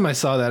the first time I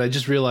saw that, I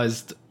just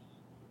realized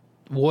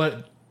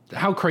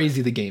how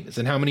crazy the game is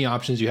and how many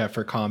options you have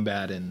for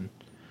combat and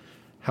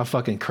how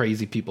fucking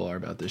crazy people are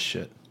about this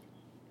shit.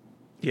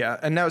 Yeah,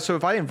 and now, so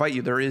if I invite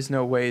you, there is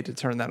no way to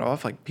turn that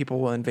off. Like people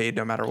will invade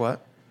no matter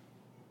what.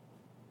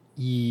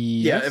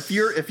 Yes.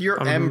 Yeah, if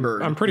you're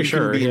embered, I'm pretty you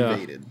sure, can be yeah.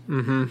 invaded.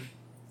 Mm-hmm.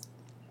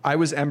 I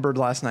was embered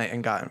last night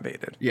and got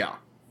invaded, Yeah.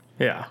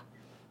 Yeah.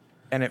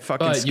 and it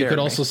fucking. But you scared could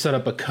me. also set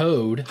up a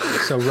code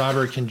so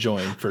Robert can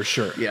join for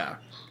sure. Yeah.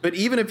 But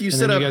even if you And set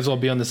then up, you guys will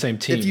be on the same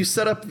team. if you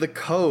set up the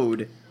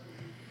code,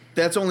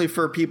 that's only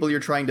for people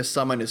you're trying to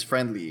summon as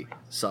friendly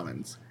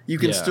summons. You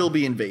can Yeah. still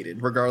be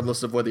invaded,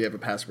 regardless of whether you have a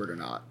password or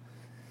not.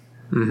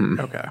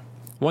 Okay.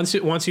 Once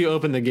you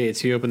open the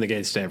gates, you open the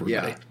gates to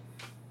everybody. Yeah.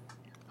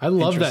 I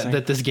love Interesting.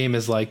 that this game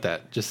is like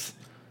that. Just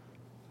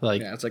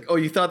like Yeah, it's like, oh,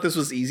 you thought this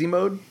was easy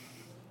mode?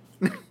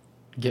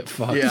 get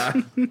fucked.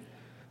 Yeah.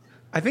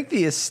 I think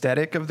the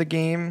aesthetic of the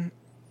game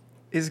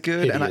is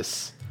good.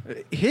 Hideous.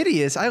 And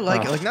hideous. I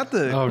like it. Like not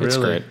the. Oh, It's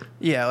really? great.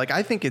 Yeah, like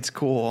I think it's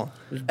cool,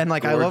 and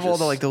like I love all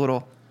the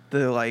gorgeous.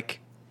 the like,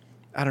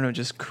 I don't know,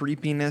 just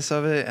creepiness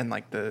of it, and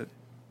like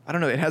I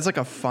don't know, it has like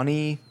a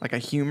funny, like a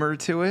humor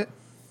to it.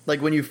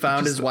 Like when you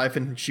found Just- his wife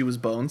and she was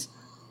bones.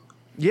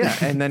 Yeah,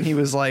 and then he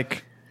was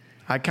like,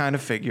 I kind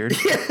of figured,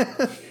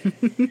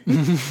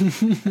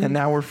 and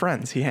now we're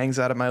friends. He hangs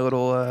out at my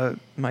little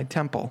my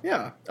temple.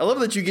 Yeah. I love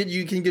that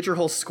you can get your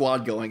whole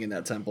squad going in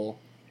that temple.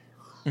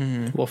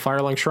 Well,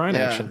 Firelink Shrine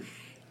Yeah. action.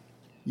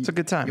 It's a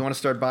good time. You want to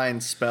start buying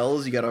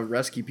spells, you got to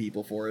rescue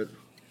people for it.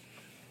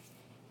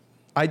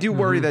 I do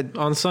worry that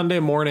On Sunday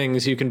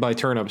mornings, you can buy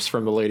turnips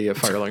from the lady at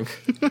Firelink.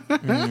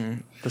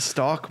 the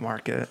stock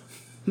market.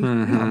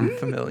 I'm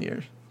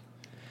familiar.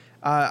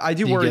 I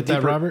do Do you worry get that,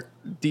 deeper, Robert?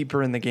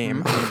 deeper in the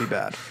game. I'm gonna be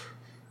bad.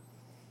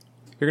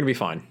 You're gonna be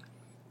fine.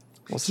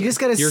 We'll see. You just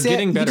gotta You're sit.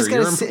 getting better. You just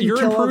gotta You're sit and you're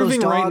kill all those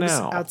improving right dogs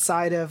now.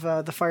 outside of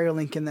the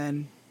Firelink, and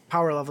then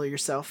power level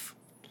yourself.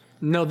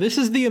 No, this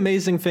is the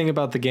amazing thing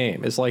about the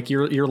game. Is like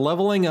you're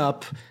leveling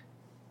up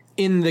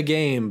in the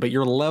game, but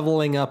you're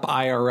leveling up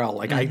IRL.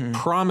 Like I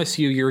promise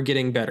you, you're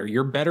getting better.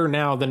 You're better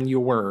now than you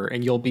were,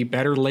 and you'll be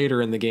better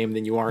later in the game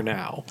than you are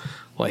now.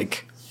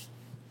 Like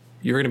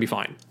you're gonna be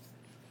fine.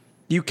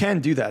 You can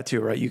do that too,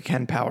 right? You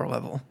can power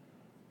level.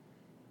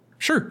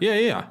 Sure.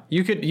 Yeah.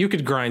 You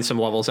could grind some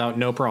levels out,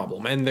 no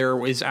problem. And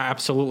there is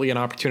absolutely an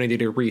opportunity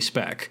to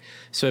respec.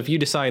 So if you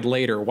decide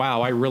later,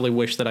 wow, I really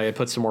wish that I had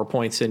put some more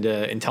points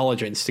into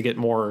intelligence to get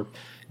more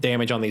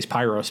damage on these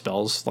pyro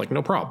spells, like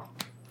no problem.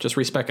 Just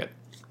respec it.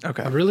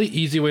 Okay. A really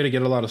easy way to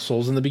get a lot of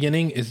souls in the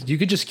beginning is you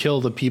could just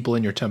kill the people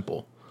in your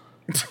temple,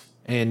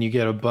 and you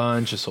get a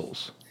bunch of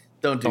souls.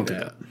 Don't do do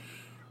that.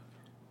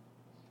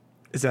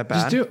 Is that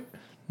Just bad? do it.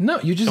 No,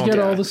 you just Don't get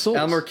do all that. the souls.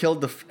 Elmer killed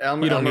the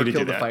You don't need to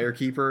do that.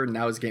 firekeeper, and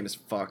now his game is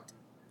fucked.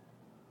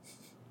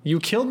 You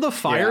killed the Yeah,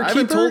 firekeeper? I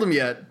haven't told him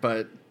yet,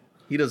 but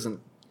he doesn't.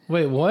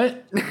 Wait,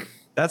 what?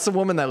 That's the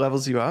woman that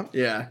levels you up.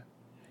 Yeah.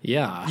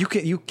 Yeah.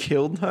 You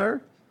killed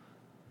her.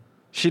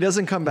 She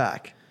doesn't come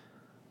back,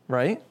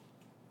 right?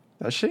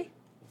 Does she?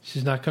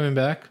 She's not coming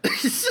back?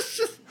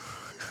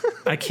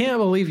 I can't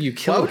believe you Why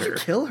killed would you her.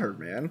 kill her,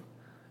 man?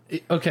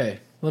 Okay,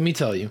 let me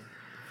tell you.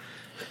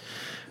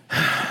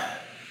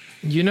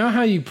 You know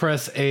how you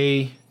press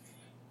A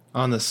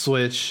on the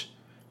Switch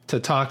to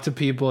talk to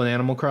people in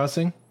Animal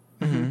Crossing?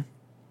 Mm-hmm.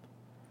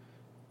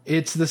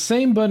 It's the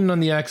same button on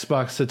the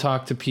Xbox to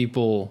talk to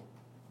people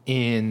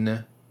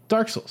in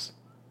Dark Souls.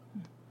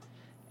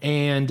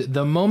 And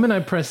the moment I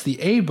press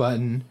the A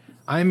button,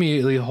 I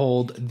immediately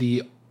hold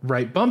the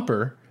right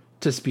bumper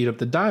to speed up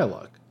the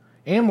dialogue.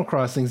 Animal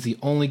Crossing is the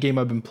only game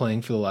I've been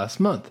playing for the last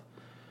month.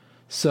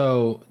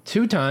 So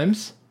 2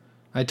 times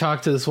I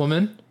talked to this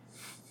woman,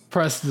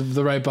 pressed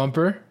the right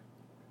bumper,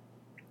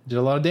 did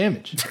a lot of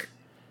damage.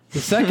 The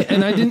second,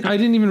 and I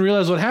didn't even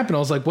realize what happened. I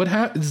was like, what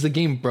happened? Is the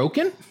game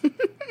broken?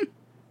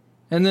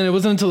 And then it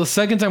wasn't until the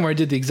second time where I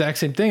did the exact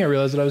same thing I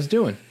realized what I was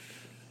doing.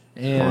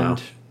 And Wow.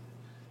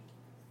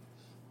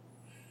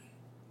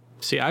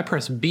 See, I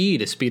press B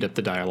to speed up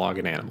the dialogue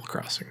in Animal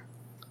Crossing.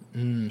 I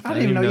didn't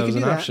even know you it could was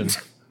do an that. option.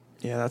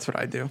 Yeah, that's what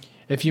I do.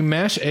 If you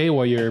mash A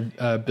while you're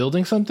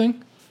building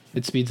something,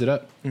 it speeds it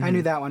up. I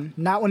knew that one.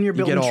 Not when you're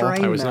get building all-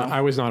 terrain. though.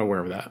 I was not aware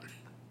of that.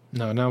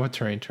 No, not with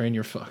terrain. Terrain,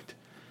 you're fucked.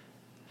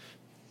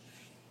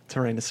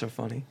 Terrain is so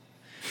funny.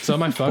 So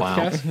am I fucked, Wow.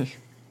 Cass?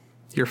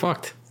 You're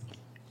fucked.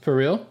 For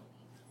real?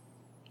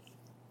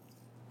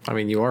 I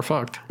mean, you are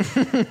fucked.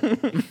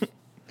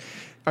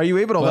 Are you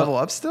able to Well- level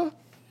up still?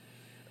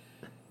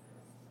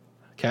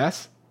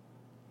 Cass?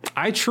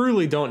 I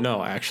truly don't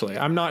know, actually.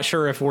 I'm not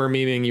sure if we're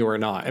memeing you or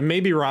not. And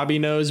maybe Robbie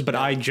knows, but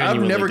I I've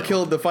genuinely never don't.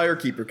 killed the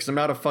firekeeper because I'm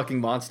not a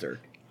fucking monster.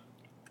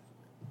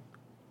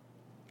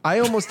 I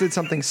almost did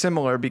something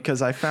similar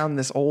because I found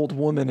this old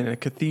woman in a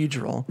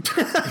cathedral. Is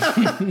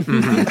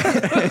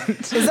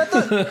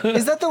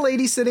that the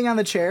lady sitting on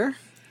the chair?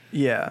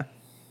 Yeah.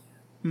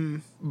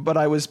 But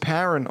I was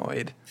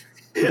paranoid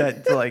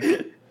that, like,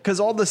 because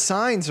all the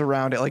signs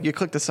around it, like, you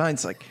click the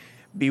signs, like,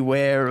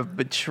 beware of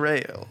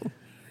betrayal.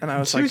 And I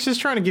was She like, was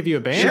just trying to give you a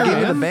she banner. gave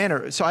me the man.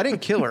 banner. So I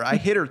didn't kill her. I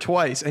hit her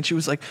twice. And she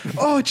was like,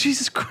 oh,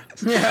 Jesus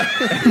Christ.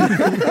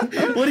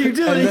 What are you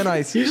doing? And then I,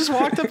 You just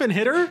walked up and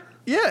hit her?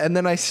 yeah, and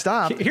then I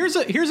stopped. Here's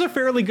a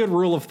fairly good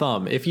rule of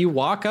thumb. If you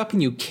walk up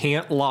and you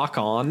can't lock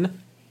on,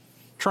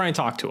 try and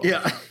talk to him.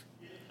 Yeah.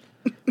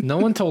 No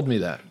one told me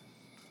that.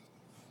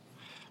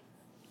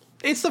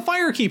 It's the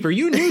firekeeper.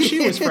 You knew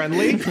she was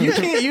friendly. You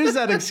can't use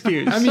that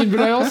excuse. I mean, but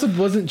I also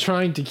wasn't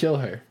trying to kill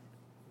her.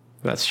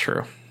 that's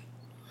true.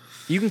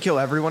 You can kill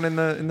everyone in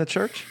the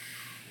church?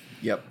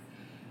 Yep.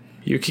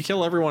 You could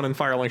kill everyone in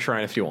Firelink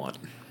Shrine if you want.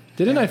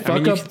 Didn't I I fuck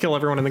mean, you up? could kill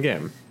everyone in the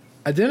game.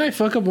 Didn't I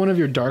fuck up one of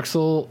your Dark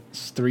Souls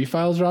 3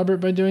 files, Robert,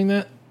 by doing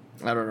that?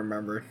 I don't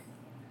remember.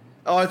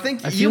 Oh, I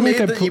think I you feel like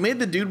made I you made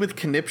the dude with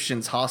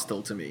conniptions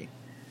hostile to me.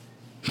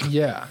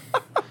 Yeah.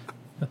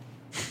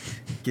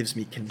 Gives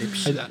me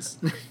conniptions.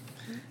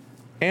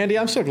 Andy,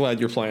 I'm so glad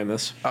you're playing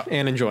this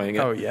and enjoying it.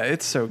 Oh yeah,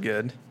 it's so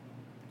good.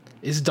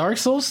 Is Dark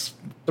Souls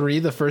 3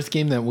 the first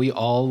game that we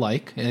all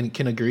like and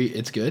can agree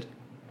it's good?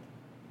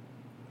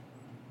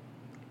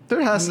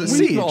 There has to We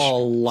Siege.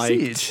 all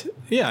liked. Siege.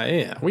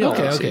 Yeah. We all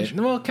Okay, like okay. Siege.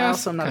 Well, Cass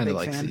also am not a kind of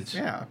big likes fan. Siege.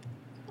 Yeah.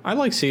 I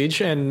like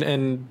Siege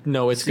and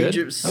no, it's Siege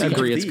good. of- I Siege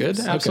agree, of it's good.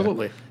 Thieves.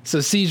 Absolutely. So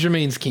Siege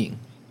remains king.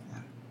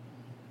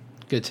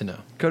 Good to know.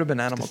 Could have been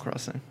Animal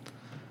Crossing.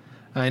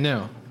 I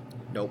know.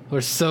 Nope.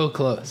 We're so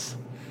close.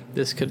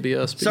 This could be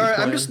us. Sorry,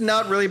 I'm just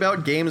not really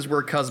about games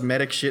where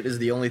cosmetic shit is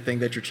the only thing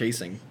that you're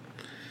chasing.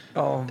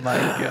 Oh my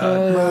god.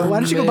 Well, why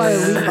don't you go buy a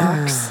loot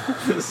box?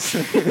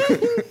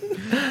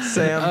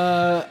 Sam.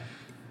 Oh,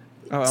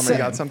 Emily Sam.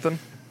 got something?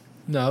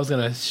 No, I was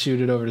gonna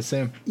shoot it over to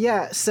Sam.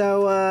 Yeah,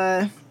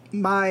 so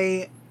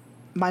my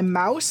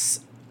mouse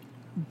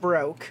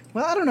broke.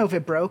 Well, I don't know if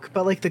it broke,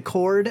 but like the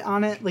cord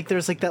on it, like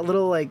there's like that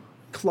little like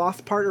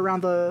cloth part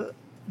around the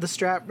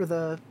strap or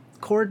the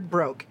cord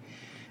broke.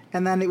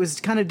 And then it was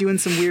kind of doing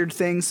some weird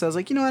things, so I was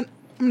like, you know what?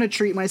 I'm gonna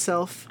treat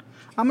myself.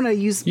 I'm gonna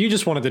use. You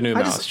just wanted the new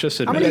I mouse. just- Just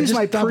I'm admit gonna it. use Just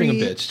my stop being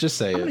pre- a bitch. Just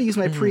say I'm gonna it. use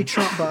my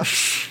pre-Trump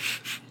bucks.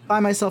 Buy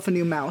myself a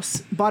new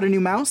mouse. Bought a new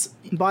mouse.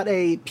 Bought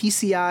a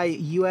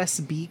PCI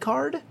USB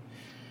card.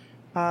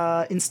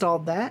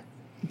 Installed that.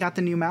 Got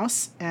the new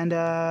mouse, and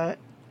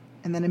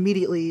then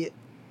immediately,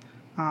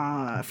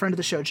 a friend of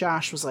the show,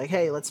 Josh, was like,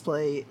 "Hey, let's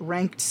play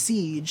ranked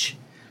Siege."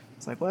 I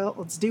was like, "Well,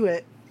 let's do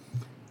it."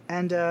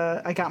 And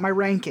I got my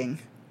ranking.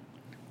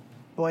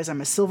 Boys,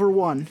 I'm a silver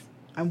 1.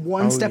 I'm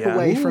one step yeah.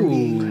 away from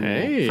being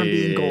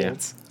Hey.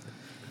 gold.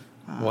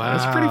 Wow.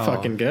 That's pretty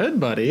fucking good,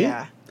 buddy.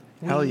 Yeah.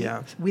 Hell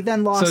yeah. We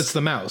then lost. So it's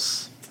the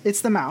mouse.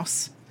 It's the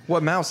mouse.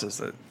 What mouse is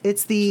it?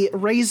 It's the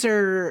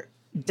Razer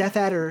Death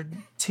Adder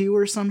 2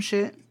 or some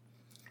shit.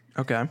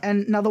 Okay.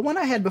 And now the one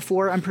I had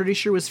before, I'm pretty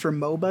sure was for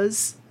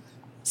MOBAs.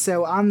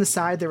 So on the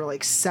side there were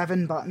like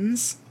 7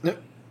 buttons, Yeah.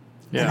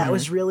 and that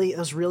was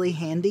really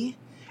handy.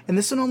 And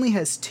this one only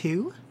has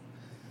 2.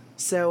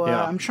 So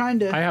Yeah. I'm trying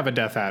to. I have a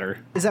Death Adder.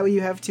 Is that what you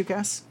have too,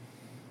 Cass?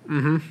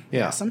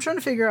 Yeah. So I'm trying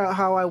to figure out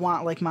how I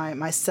want like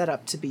my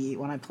setup to be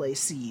when I play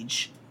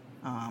Siege.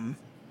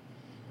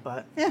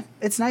 But yeah,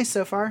 it's nice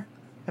so far.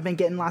 I've been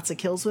getting lots of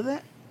kills with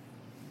it.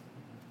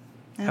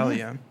 And Hell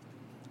yeah.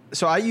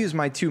 So I use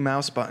my 2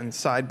 mouse buttons,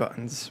 side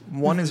buttons.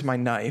 One is my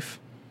knife.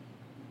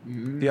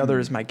 The other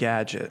is my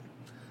gadget.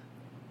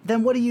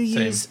 Then what do you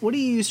Same. use? What do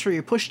you use for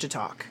your push to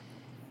talk?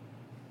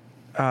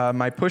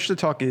 My push to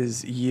talk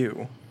is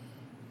U.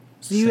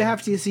 So you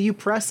have to. So you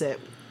press it.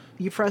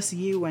 You press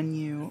U when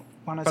you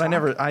want to. But talk. I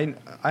never.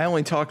 I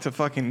only talk to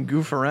fucking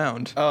goof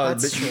around.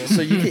 That's true.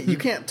 So you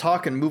can't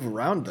talk and move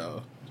around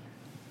though.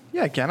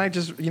 Yeah, can I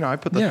just I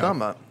put the Yeah.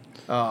 thumb up.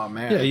 Oh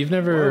man. Yeah, you've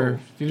never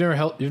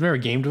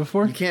gamed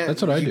before. You can't.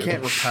 That's what I do. You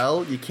can't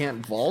repel. You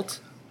can't vault.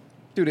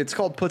 Dude, it's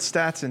called put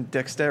stats and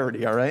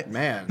dexterity, all right?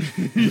 Man.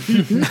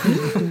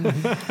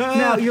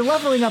 Now you're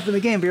leveling up in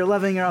the game, but you're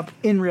leveling up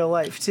in real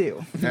life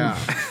too. Yeah.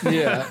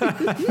 Yeah.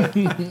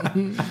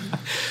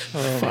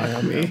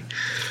 Fuck me.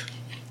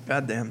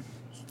 God damn.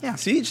 Yeah.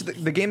 Siege,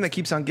 the game that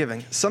keeps on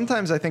giving.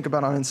 Sometimes I think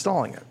about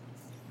uninstalling it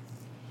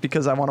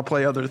because I want to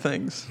play other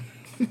things.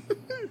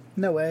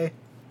 No way.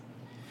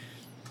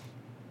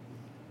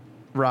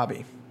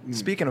 Robbie,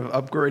 speaking of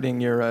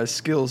upgrading your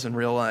skills in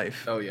real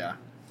life, Oh yeah.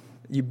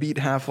 you beat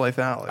Half-Life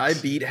Alex. I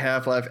beat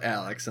Half-Life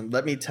Alex, and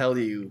let me tell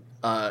you,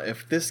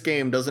 if this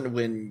game doesn't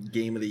win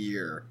Game of the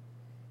Year,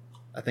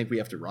 I think we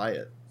have to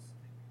riot.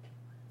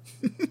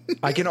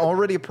 I can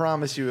already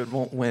promise you it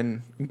won't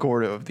win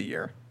Gordo of the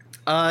Year.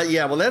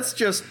 Yeah, well, that's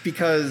just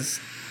because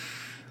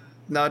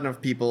not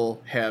enough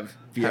people have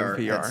VR,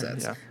 VR,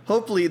 headsets. yeah.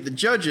 Hopefully, the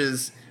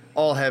judges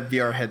all have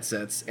VR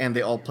headsets, and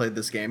they all played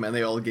this game, and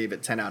they all gave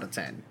it 10 out of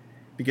 10,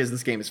 because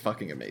this game is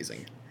fucking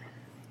amazing.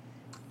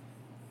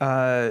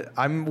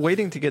 I'm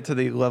waiting to get to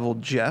the level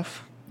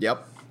Jeff.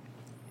 Yep.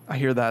 I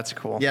hear that's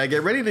cool. Yeah,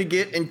 get ready to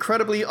get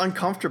incredibly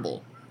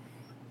uncomfortable.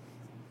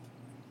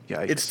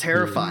 Yikes. It's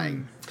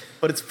terrifying,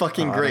 but it's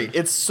fucking great.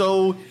 It's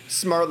so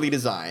smartly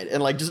designed,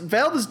 and like just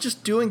Valve is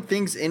just doing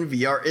things in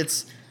VR.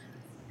 This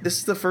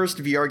is the first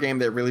VR game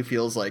that really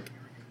feels like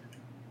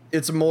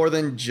it's more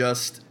than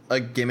just a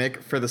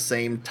gimmick for the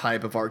same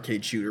type of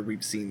arcade shooter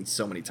we've seen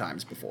so many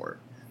times before.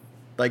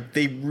 Like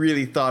they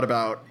really thought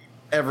about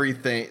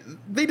everything.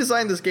 They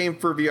designed this game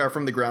for VR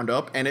from the ground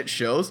up, and it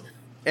shows.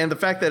 And the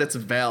fact that it's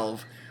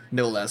Valve,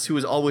 no less, who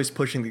is always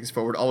pushing things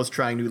forward, always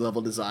trying new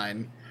level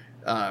design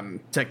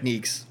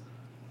techniques,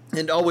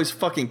 and always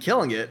fucking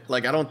killing it.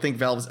 Like, I don't think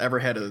Valve's ever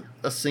had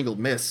a single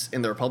miss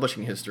in their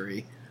publishing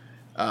history,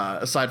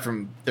 aside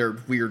from their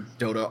weird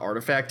Dota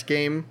artifact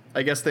game.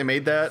 I guess they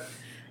made that.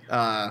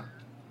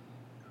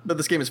 But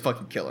this game is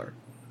fucking killer.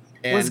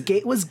 And,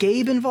 Was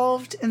Gabe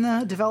involved in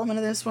the development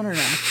of this one or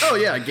no? oh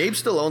yeah, Gabe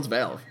still owns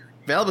Valve.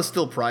 Valve is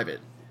still private.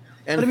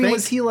 And But I mean,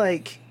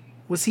 thanks-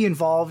 was he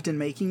involved in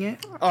making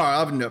it? Oh,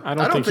 I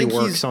don't think he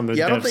works he's- on the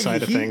I don't dev think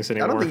side of things I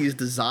don't anymore. think he's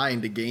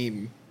designed a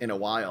game in a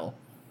while.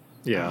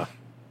 Yeah.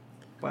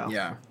 Well,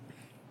 Yeah.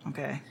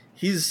 okay.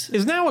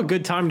 Is now a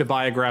good time to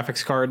buy a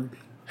graphics card?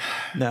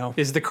 No.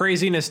 Is the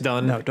craziness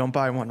done? No, don't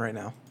buy one right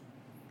now.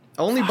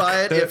 Only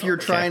buy it if you're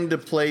Okay. trying to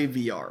play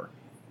VR.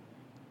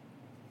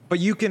 But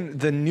you can,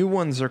 the new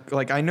ones are,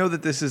 like, I know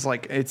that this is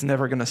like, it's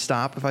never going to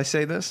stop if I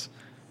say this,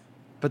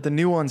 but the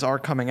new ones are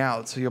coming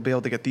out, so you'll be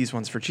able to get these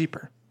ones for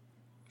cheaper.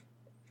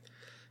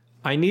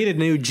 I need a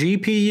new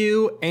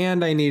GPU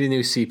and I need a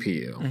new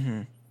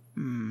CPU.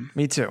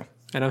 Me too.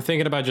 And I'm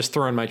thinking about just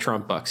throwing my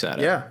Trump bucks at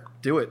it. Yeah,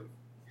 do it.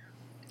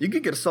 You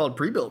could get a solid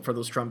pre-built for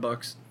those Trump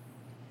bucks.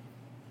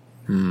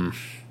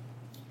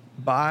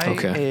 Buy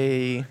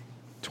a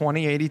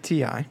 2080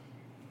 Ti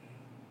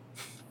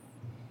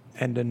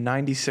and a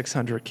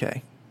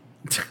 9600K.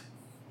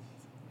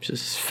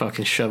 Just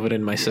fucking shove it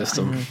in my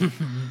system.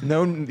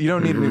 No, you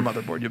don't need a new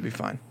motherboard. You'll be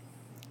fine.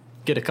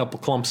 Get a couple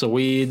clumps of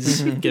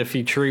weeds. Get a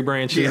few tree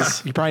branches. Yeah.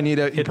 You probably need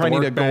a Hit the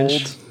gold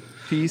workbench.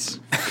 piece.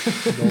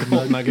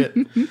 Gold nugget.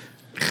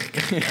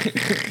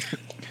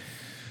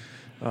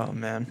 Oh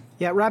man.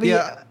 Yeah, Robbie,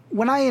 Yeah.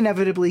 when I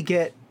inevitably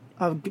get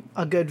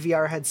a good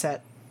VR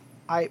headset,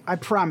 I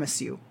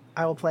promise you,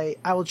 I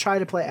will try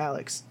to play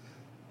Alex.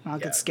 I'll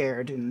Yeah. get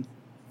scared and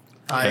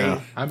Yeah.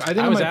 I think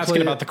I was might asking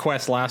play about it- the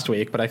Quest last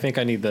week, but I think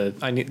I need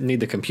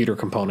the computer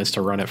components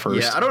to run it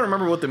first. Yeah, I don't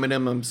remember what the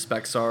minimum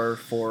specs are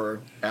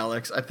for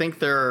Alex. I think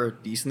they're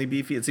decently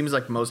beefy. It seems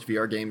like most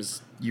VR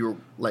games,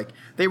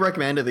 they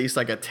recommend at least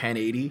like a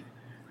 1080,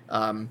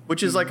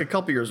 which is like a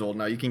couple years old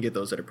now. You can get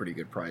those at a pretty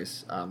good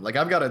price. Like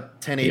I've got a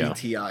 1080 Yeah.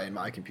 Ti in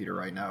my computer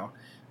right now,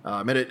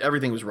 and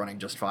everything was running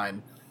just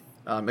fine,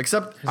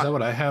 except Is that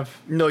what I have?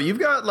 no, you've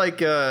got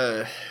like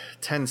a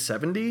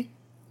 1070.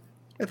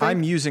 I think.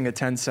 I'm using a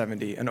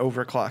 1070, an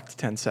overclocked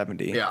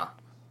 1070. Yeah.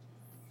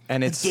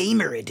 And it's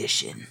gamer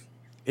edition.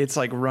 it's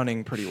like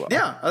running pretty well.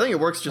 Yeah, I think it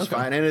works just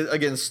fine. And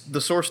again, the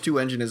Source 2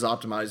 engine is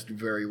optimized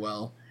very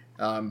well.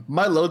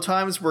 My load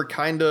times were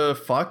kind of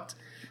fucked,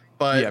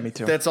 but Yeah, me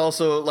too. that's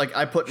also like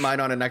I put mine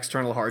on an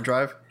external hard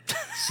drive.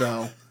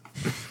 So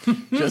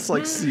Just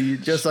like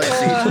Siege. just like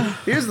Siege.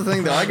 Here's the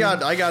thing though, I got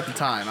the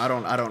time. I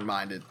don't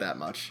mind it that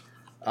much.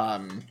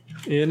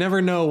 You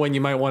never know when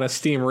you might want to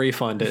Steam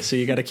refund it, so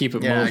you got to keep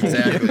it Yeah, mobile.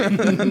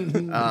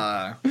 exactly.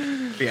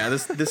 But yeah,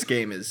 this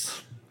game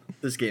is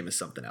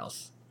something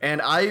else.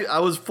 And I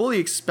was fully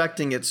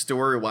expecting it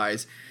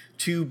story-wise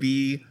to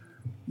be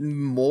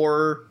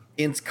more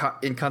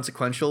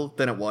inconsequential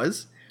than it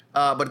was.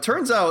 But it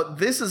turns out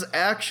this is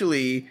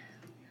actually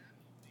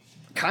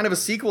kind of a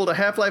sequel to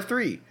Half-Life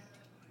 3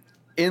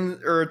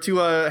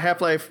 to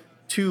Half-Life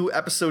 2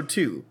 Episode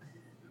 2.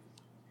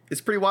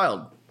 It's pretty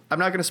wild. I'm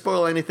not going to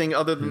spoil anything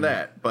other than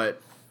that,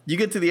 but you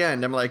get to the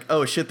end, I'm like,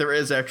 oh shit, there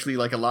is actually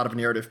like a lot of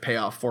narrative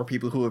payoff for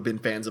people who have been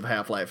fans of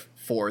Half-Life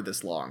for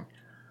this long.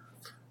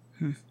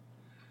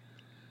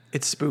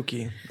 It's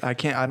spooky. I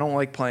don't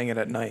like playing it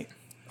at night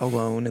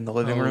alone in the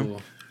living room.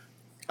 Oh.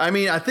 I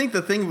mean, I think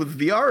the thing with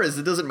VR is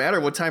it doesn't matter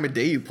what time of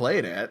day you play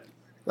it at.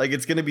 Like,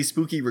 it's going to be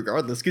spooky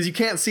regardless, because you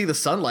can't see the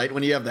sunlight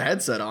when you have the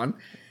headset on.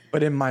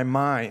 But in my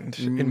mind,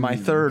 in my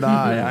third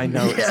eye, I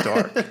know it's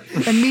dark. And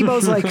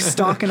Meebo's like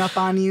stalking up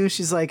on you.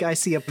 She's like, I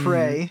see a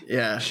prey.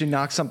 Yeah. She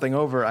knocks something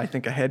over. I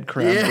think a head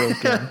crab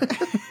broke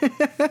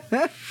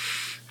in.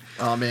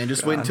 Oh, man,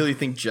 just wait until you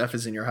think Jeff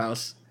is in your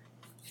house.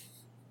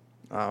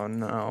 Oh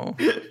no!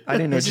 I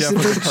didn't know It's Jeff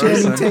just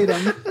was a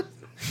Channing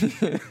person.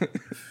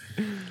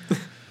 Tatum.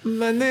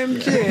 My name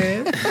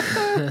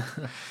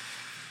Jeff.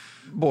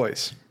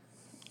 Boys,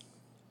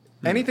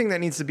 anything that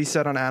needs to be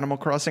said on Animal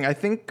Crossing? I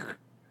think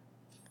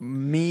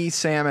me,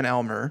 Sam, and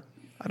Elmer.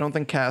 I don't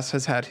think Cass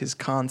has had his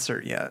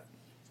concert yet.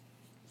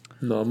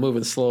 No, I'm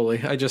moving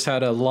slowly. I just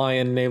had a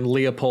lion named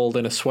Leopold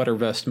in a sweater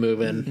vest move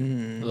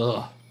in.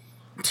 Ugh.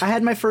 I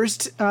had my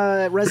first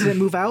resident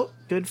move out.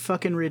 Good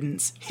fucking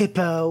riddance.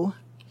 Hippo.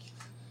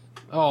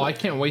 Oh, I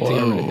can't wait to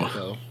get rid of it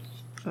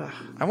though.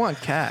 I want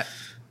Cat.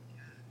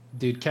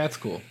 Dude, cat's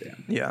cool.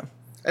 Yeah.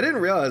 I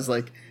didn't realize,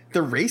 like,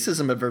 the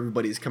racism of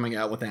everybody's coming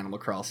out with Animal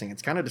Crossing.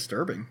 It's kind of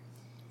disturbing.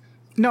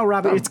 No,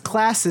 Robert, it's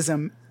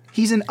classism.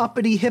 He's an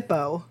uppity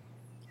hippo.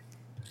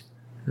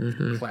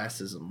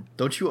 Classism.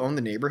 Don't you own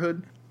the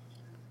neighborhood?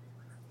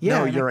 Yeah,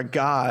 No, you're a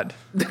god.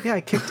 Yeah,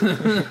 I kicked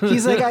him.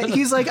 He's like,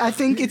 I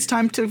think it's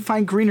time to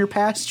find greener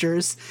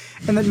pastures.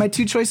 And then my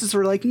two choices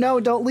were like, no,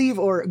 don't leave,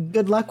 or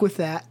good luck with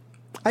that.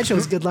 I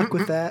chose good luck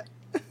with that.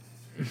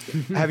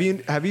 Have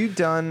you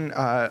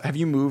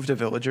moved a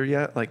villager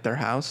yet? Like their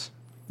house?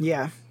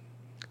 Yeah.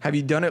 Have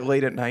you done it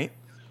late at night?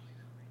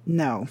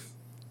 No.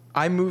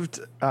 I moved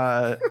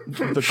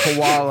the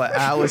koala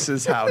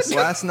Alice's house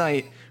last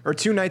night or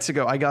 2 nights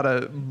ago. I got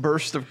a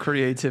burst of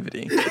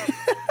creativity.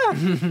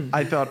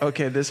 I thought,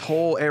 okay, this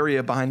whole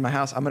area behind my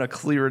house, I'm going to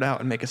clear it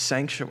out and make a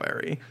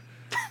sanctuary.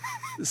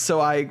 So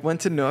I went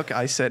to Nook.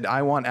 I said,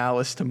 I want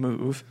Alice to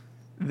move.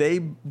 They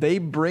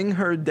bring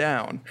her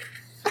down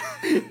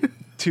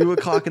 2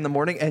 o'clock in the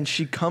morning, and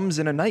she comes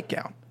in a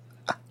nightgown.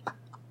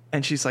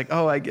 And she's like,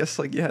 oh, I guess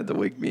like you had to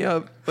wake me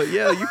up. But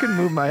yeah, you can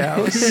move my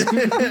house.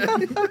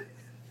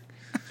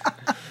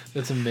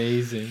 That's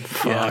amazing.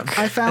 Yeah.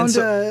 I found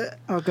so-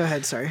 oh, go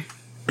ahead. Sorry.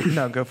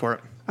 No, go for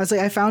it. I was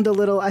like, I found a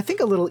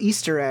little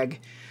Easter egg.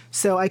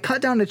 So I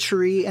cut down a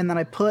tree and then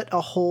I put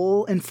a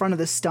hole in front of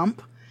the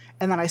stump,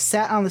 and then I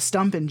sat on the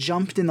stump and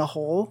jumped in the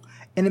hole,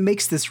 and it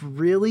makes this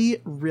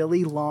really,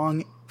 really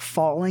long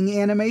falling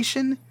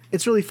animation.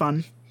 It's really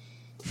fun.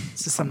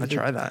 It's just something to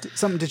try that.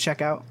 Something to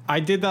check out. I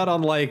did that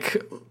on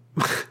like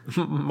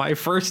my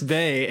first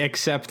day,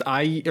 except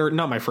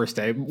not my first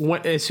day.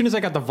 As soon as I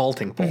got the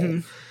vaulting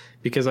pole,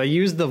 because I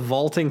used the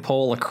vaulting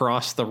pole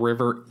across the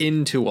river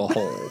into a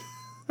hole.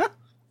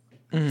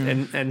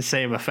 And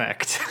same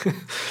effect.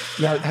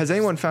 Now, has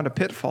anyone found a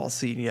pitfall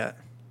seed yet?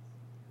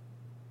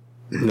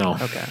 No.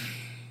 Okay.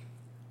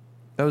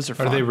 Those are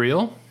fun. Are they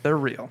real? They're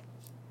real.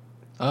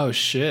 Oh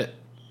shit!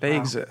 They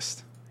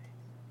exist.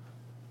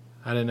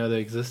 I didn't know they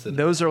existed.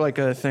 Those are like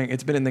a thing.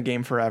 It's been in the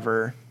game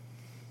forever.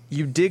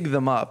 You dig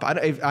them up.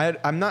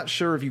 I'm not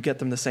sure if you get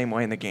them the same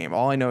way in the game.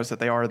 All I know is that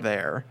they are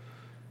there.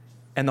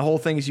 And the whole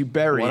thing is you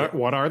bury it.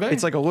 What are they?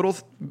 It's like a little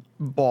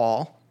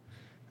ball,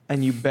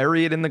 and you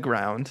bury it in the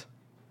ground,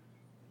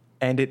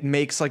 and it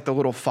makes like the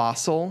little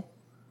fossil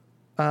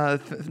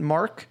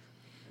mark.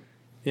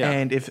 Yeah.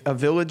 And if a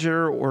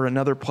villager or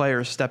another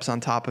player steps on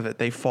top of it,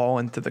 they fall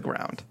into the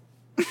ground.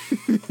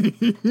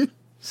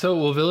 So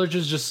will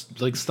villagers just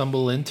like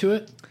stumble into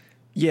it?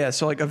 Yeah,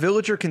 so like a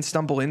villager can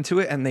stumble into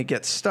it and they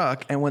get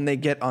stuck, and when they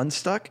get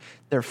unstuck,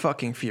 they're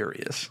fucking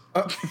furious.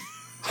 You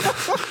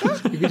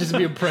could just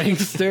be a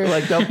prankster.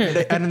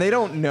 Like, and they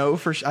don't know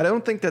for sure. I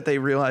don't think that they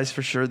realize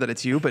for sure that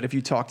it's you, but if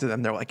you talk to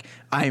them, they're like,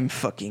 I'm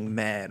fucking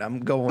mad. I'm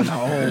going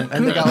home.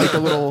 And they got like a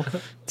little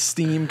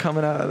steam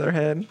coming out of their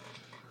head.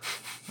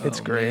 It's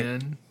great.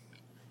 Man.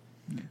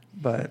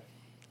 But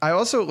I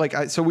also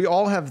so we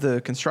all have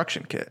the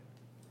construction kit,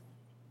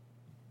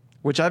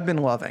 which I've been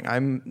loving.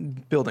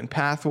 I'm building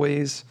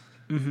pathways.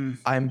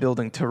 I'm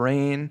building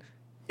terrain.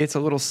 It's a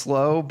little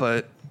slow,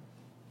 but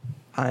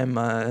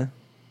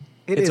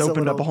it's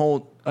opened up a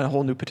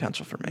whole new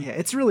potential for me. Yeah,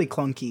 it's really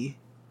clunky.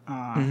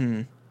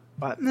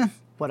 But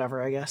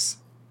whatever, I guess.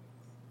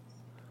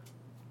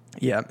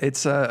 Yeah,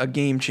 it's a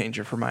game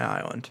changer for my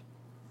island.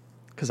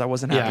 Because I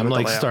wasn't happy Yeah, I'm with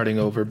like the layout. starting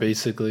over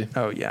basically.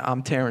 Oh, yeah,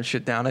 I'm tearing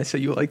shit down. I say,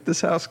 you like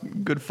this house?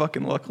 Good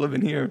fucking luck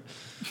living here.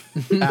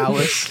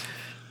 Alice.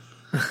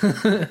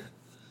 God,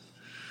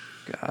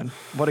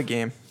 what a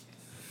game.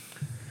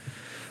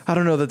 I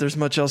don't know that there's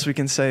much else we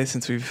can say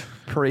since we've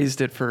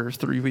praised it for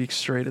 3 weeks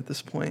straight at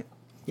this point.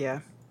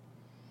 Yeah.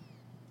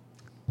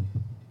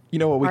 You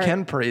know what we All can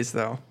right. praise,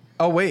 though?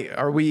 Oh, wait,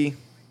 are we...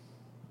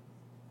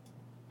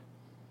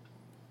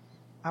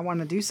 I want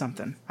to do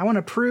something. I want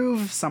to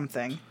prove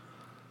something.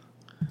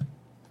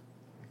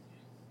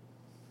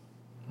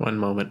 One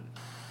moment.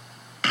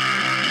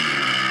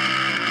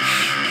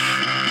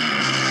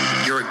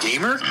 You're a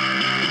gamer?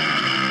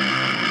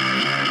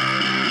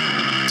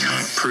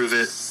 Prove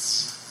it.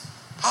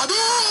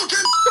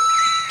 Hadouken!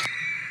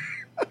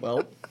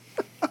 Well,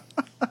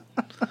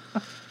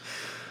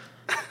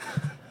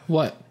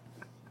 What?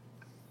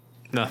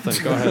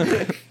 Nothing. Go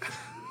ahead.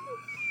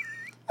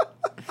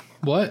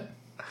 What?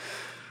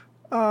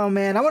 Oh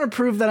man, I want to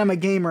prove that I'm a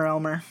gamer,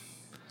 Elmer.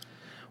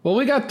 Well,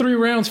 we got 3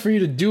 rounds for you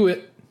to do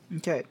it.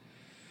 Okay.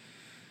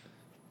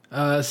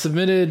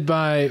 Submitted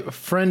by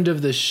friend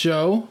of the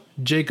show,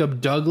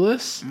 Jacob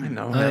Douglas. I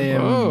know. I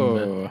am.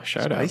 Oh,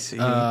 shout out. Spicy.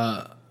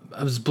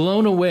 I was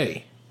blown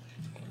away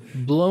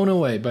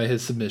by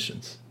his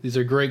submissions. These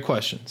are great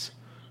questions.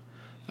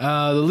 The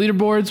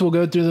leaderboards, we'll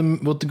go through them.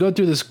 We'll go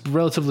through this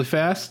relatively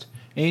fast.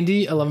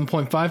 Andy,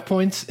 11.5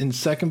 points in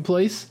second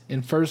place.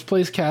 In first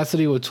place,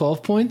 Cassidy with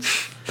 12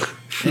 points.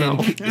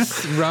 And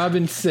Rob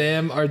and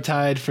Sam are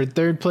tied for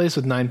third place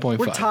with 9.5.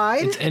 We're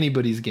tied? It's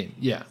anybody's game.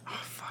 Yeah. Oh,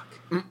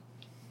 fuck.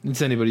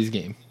 It's anybody's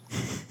game.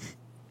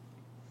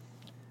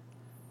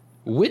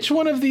 Which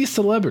one of these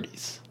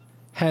celebrities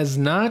has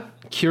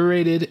not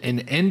curated an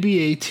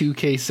NBA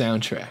 2K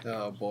soundtrack?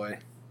 oh boy.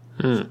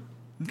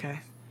 Okay.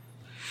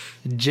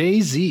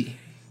 Jay-Z,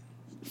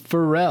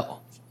 Pharrell,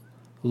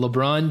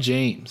 LeBron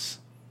James,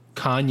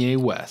 Kanye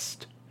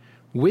West.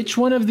 Which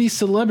one of these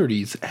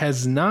celebrities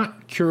has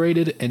not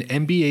curated an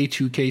NBA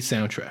 2K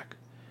soundtrack?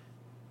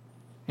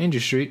 Andrew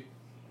Street,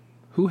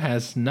 who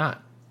has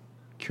not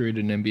curated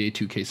an NBA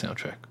 2K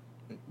soundtrack?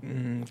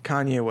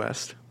 Kanye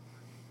West.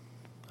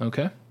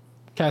 Okay.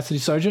 Cassidy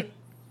Sargent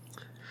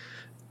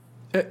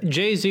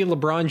Jay-Z,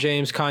 LeBron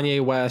James,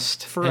 Kanye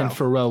West, and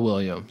Pharrell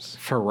Williams.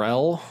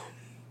 Pharrell.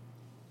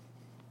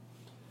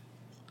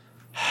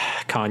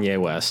 Kanye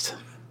West.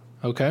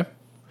 Okay.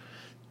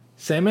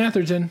 Sam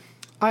Atherton,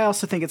 I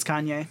also think it's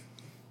Kanye.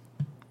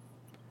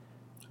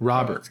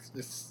 Robert.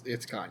 It's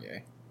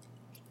Kanye.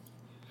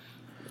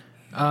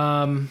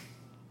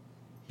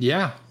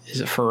 Yeah.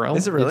 Is it Pharrell?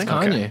 Is it really? It's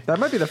Kanye. Okay. That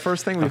might be the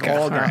first thing we've Okay,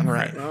 all all gotten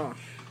right. right.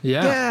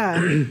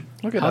 Yeah. Yeah.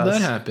 Look at How'd us.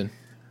 that happen?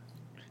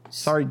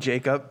 Sorry,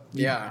 Jacob.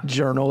 Yeah.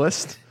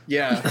 Journalist.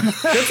 Yeah.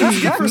 That's what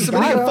you get for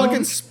submitting a Got him.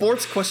 fucking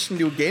sports question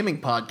to a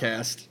gaming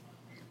podcast.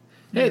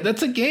 Hey,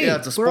 that's a game. Yeah,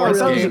 it's a We're all sports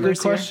That was a game. good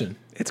gamers here. question.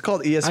 It's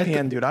called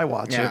ESPN, dude. I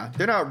watch Yeah, it.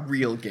 they're not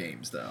real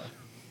games though.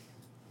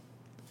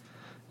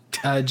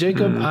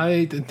 Jacob,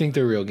 I think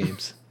they're real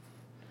games.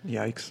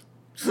 Yikes.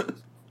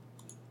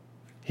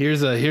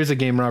 Here's a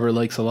game Robert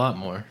likes a lot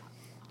more.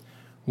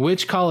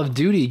 Which Call of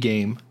Duty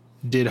game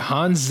did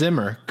Hans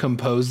Zimmer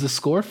compose the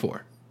score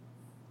for?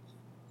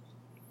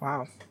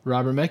 Wow.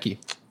 Robert Mecki.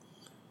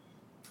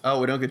 Oh,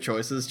 we don't get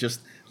choices.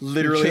 Just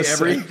literally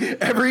Just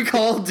every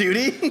Call of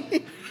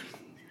Duty.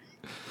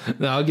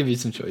 No, I'll give you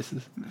some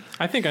choices.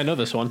 I think I know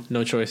this one.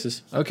 No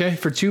choices. Okay,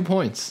 for 2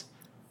 points.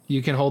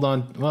 You can hold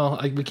on. Well,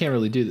 we can't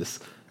really do this.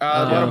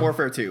 Modern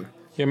Warfare 2.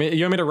 You want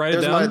me to write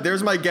it There's down?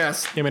 there's my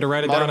guess. You want me to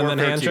write it Modern down and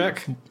then Warfare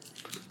hand 2. check?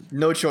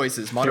 No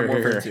choices. Modern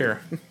Warfare 2.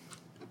 Here.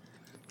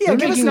 Yeah, We're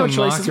give us making no a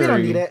choices. We don't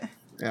mockery. need it.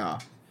 Yeah.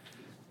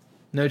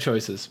 No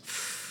choices.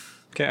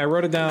 Okay, I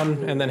wrote it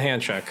down and then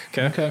hand check.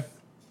 Okay. Okay.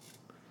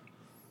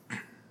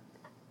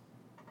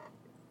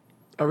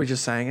 Are we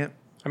just saying it?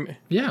 I mean,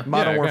 Yeah.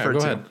 Modern yeah, Warfare go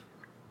 2. ahead.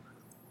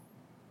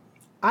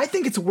 I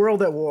think it's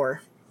World at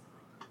War.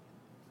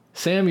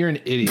 Sam, you're an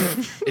idiot.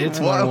 It's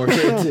Modern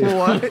Warfare 2.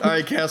 All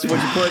right, Cass,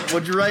 what'd you put?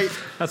 What'd you write?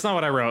 That's not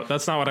what I wrote.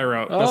 That's not what I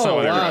wrote. Oh,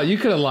 wow. You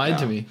could have lied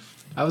to me.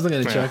 I wasn't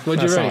going to check.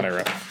 What'd you That's write? not what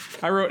I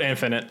wrote. I wrote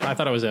Infinite. I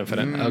thought it was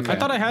Infinite. Okay. I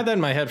thought I had that in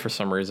my head for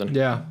some reason.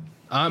 Yeah.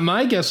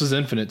 My guess was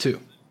Infinite, too.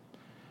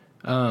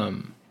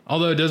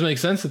 Although it does make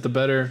sense that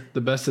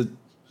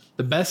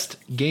the best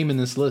game in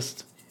this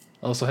list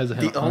also has a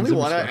The only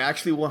one I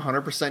actually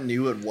 100%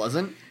 knew it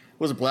wasn't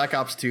was Black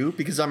Ops 2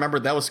 because I remember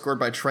that was scored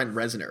by Trent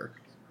Reznor.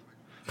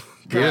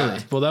 Really?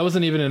 Well, that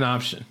wasn't even an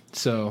option.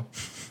 So,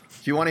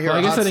 If you want to hear Well, I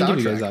a guess hot I didn't give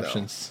you soundtrack, guys though,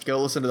 options. go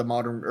listen to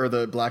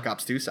the Black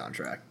Ops 2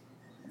 soundtrack.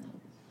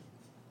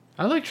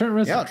 I like Trent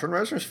Reznor. Yeah, Trent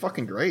Reznor's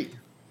fucking great.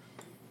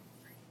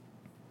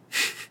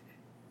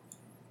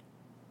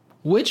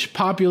 Which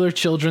popular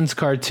children's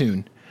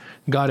cartoon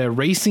got a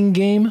racing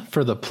game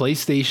for the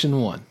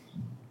PlayStation 1?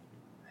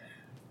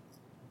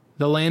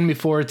 The Land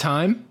Before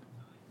Time,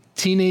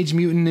 Teenage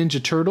Mutant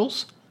Ninja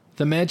Turtles,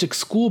 The Magic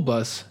School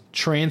Bus,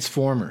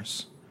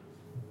 Transformers.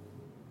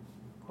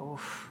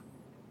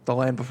 The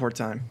Land Before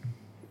Time.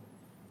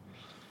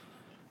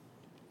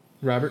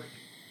 Robert?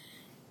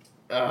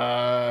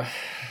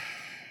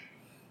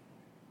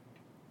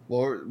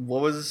 What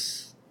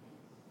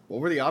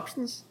were the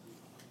options?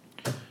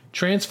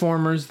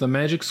 Transformers, The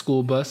Magic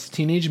School Bus,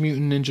 Teenage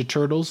Mutant Ninja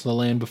Turtles, The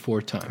Land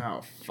Before Time.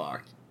 Oh,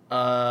 fuck.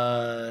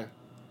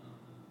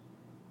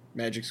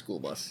 Magic School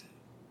Bus.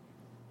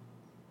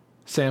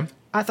 Sam?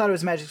 I thought it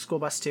was Magic School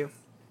Bus too.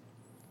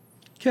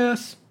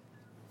 Yes.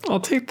 I'll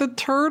take the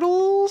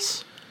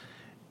Turtles.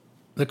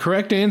 The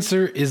correct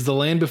answer is The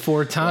Land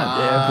Before Time.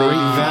 Wow.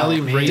 Great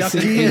Valley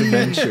Racing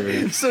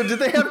Adventure. So did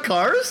they have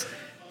cars?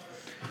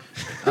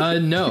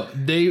 No,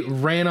 they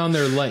ran on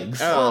their legs.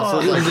 Oh, so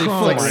it was was a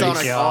like foot Sonic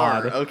race.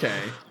 R. Okay.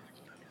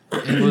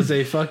 It was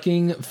a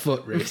fucking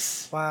foot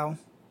race. Wow.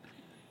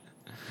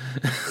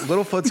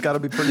 Littlefoot's got to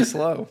be pretty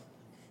slow.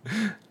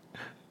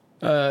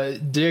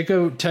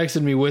 Diego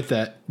texted me with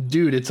that.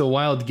 Dude, it's a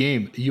wild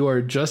game. You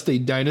are just a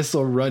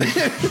dinosaur running.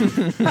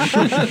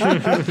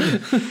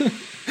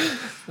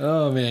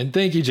 Oh, man.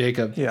 Thank you,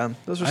 Jacob. Yeah,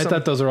 those are. I some,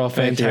 thought those were all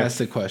Thank you.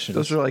 fantastic questions.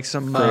 those are like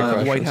some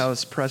questions. White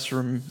House press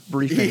room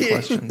briefing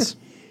questions.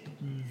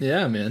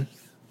 Yeah, man.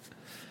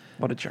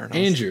 What a journalist.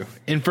 Andrew,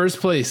 in first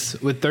place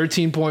with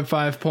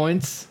 13.5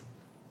 points.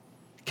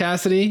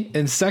 Cassidy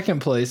in second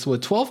place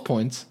with 12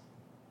 points.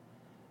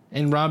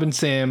 And Robin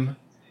Sam.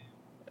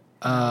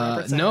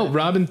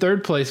 Robin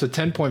third place with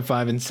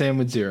 10.5 and Sam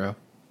with 0.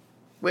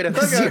 Wait, I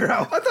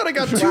thought I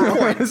got 2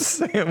 points.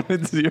 Sam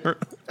with 0.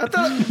 I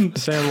thought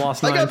Sam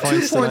lost I 9 got 2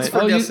 points points tonight.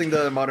 for you- guessing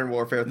the Modern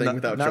Warfare thing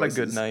without Not choices.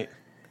 a good night.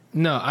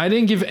 No, I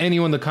didn't give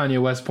anyone the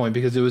Kanye West point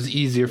because it was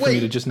easier for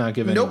me to just not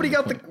give anyone nobody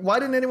got point. Why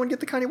didn't anyone get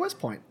the Kanye West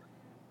point?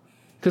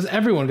 Because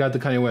everyone got the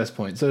Kanye West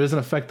point, so it doesn't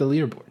affect the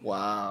leaderboard.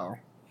 Wow.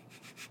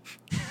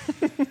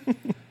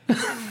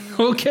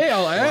 Okay,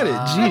 I'll add it.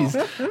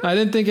 Jeez. I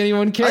didn't think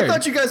anyone cared. I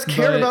thought you guys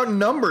cared but- about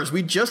numbers.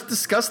 We just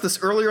discussed this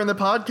earlier in the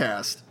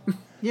podcast.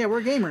 Yeah,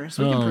 we're gamers.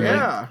 We can Oh, predict.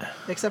 Yeah.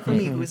 Except for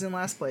me, who was in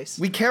last place.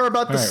 We care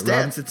about the All right,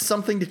 stats. Rob. It's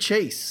something to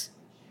chase.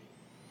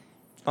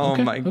 Oh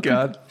Okay, my okay.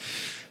 God.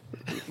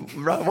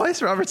 Why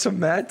is Robert so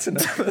mad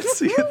tonight? Let's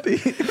see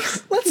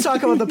these. Let's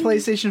talk about the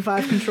PlayStation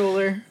 5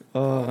 controller.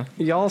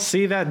 Y'all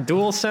see that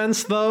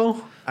DualSense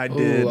though? I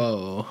did.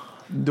 Whoa.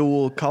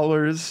 Dual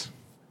colors,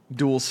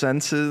 dual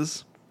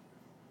senses,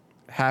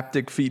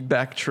 haptic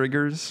feedback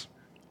triggers,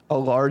 a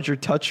larger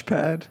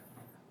touchpad.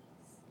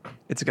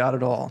 It's got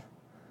it all.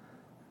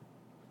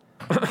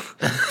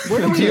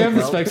 Where do Do you we, have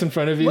the specs in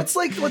front of you? what's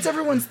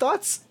everyone's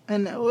thoughts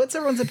and what's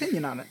everyone's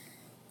opinion on it?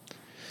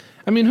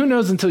 I mean, who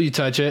knows until you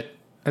touch it?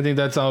 I think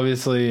that's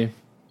obviously,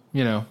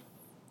 the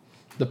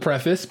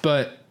preface,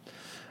 but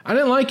I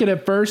didn't like it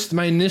at first.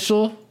 My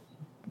initial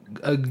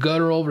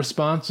guttural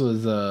response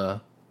was,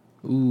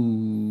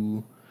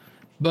 ooh.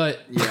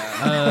 But,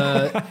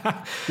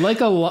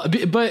 like a lot,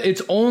 but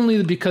it's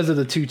only because of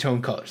the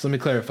two-tone colors. Let me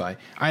clarify.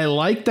 I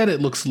like that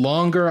it looks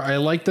longer. I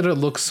like that it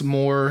looks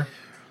more,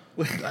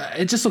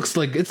 it just looks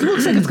like it's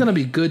going to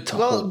be good to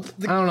hold.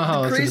 I don't know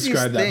how else to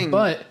describe that,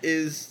 but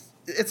it's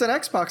an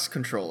Xbox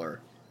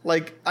controller.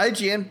 Like,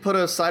 IGN put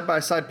a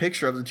side-by-side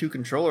picture of the two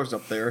controllers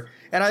up there,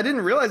 and I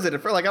didn't realize it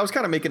at first. Like, I was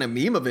kind of making a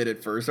meme of it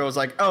at first. I was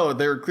like, oh,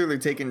 they're clearly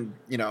taking,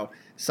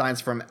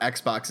 signs from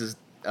Xbox's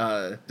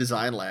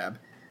design lab.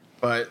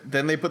 But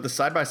then they put the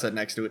side-by-side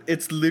next to it.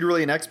 It's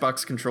literally an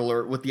Xbox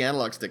controller with the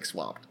analog stick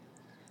swapped.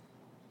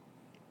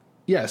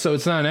 Yeah, so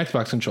it's not an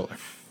Xbox controller.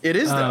 It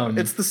is, though.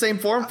 It's the same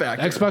form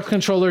factor. Xbox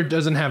controller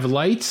doesn't have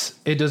lights.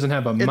 It doesn't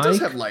have a mic. It does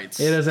have lights.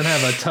 It doesn't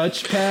have a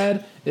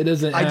touchpad. It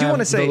doesn't have want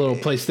to say, the little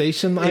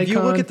PlayStation icon. If you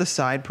look at the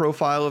side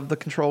profile of the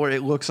controller,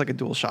 it looks like a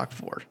DualShock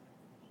 4.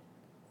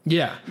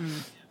 Yeah.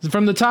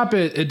 From the top,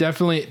 it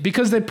definitely...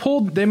 Because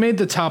they made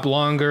the top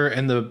longer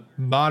and the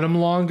bottom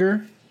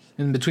longer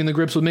in between the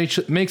grips, makes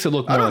it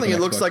look more I don't like think an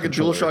it looks Xbox like a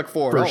controller, DualShock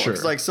 4 for at all. sure.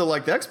 It's like, so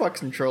like the Xbox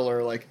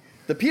controller, like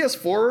the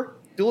PS4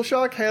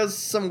 DualShock has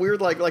some weird,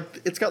 like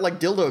it's got like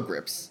dildo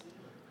grips.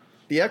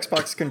 The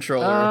Xbox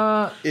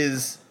controller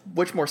is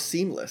much more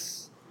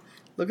seamless.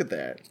 Look at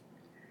that.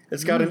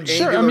 It's got an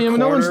Sure, angular corner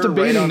no one's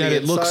debating right on that the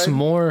it looks inside.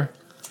 more...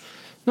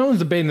 No one's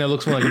debating that it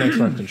looks more like an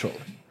Xbox controller.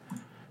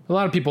 A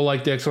lot of people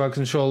like the Xbox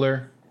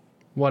controller.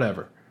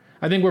 Whatever.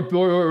 I think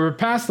we're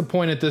past the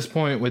point at this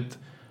point with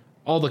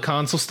all the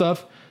console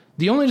stuff.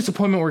 The only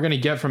disappointment we're going to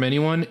get from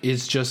anyone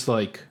is just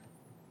like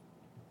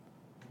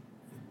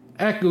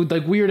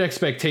weird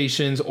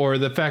expectations or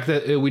the fact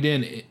that we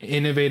didn't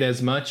innovate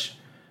as much.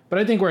 But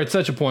I think we're at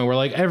such a point where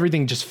like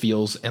everything just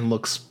feels and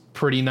looks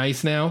pretty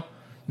nice now,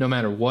 no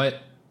matter what.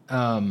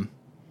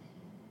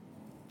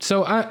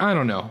 So I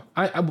don't know.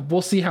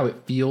 We'll see how it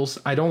feels.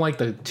 I don't like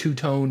the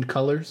two-toned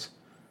colors.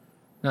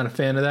 Not a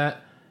fan of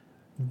that.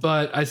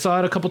 But I saw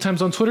it a couple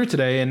times on Twitter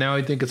today, and now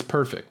I think it's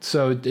perfect.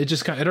 So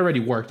it already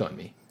worked on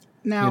me.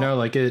 Now,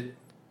 I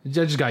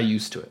just got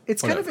used to it.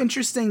 it's kind of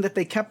interesting that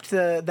they kept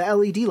the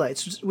LED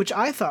lights, which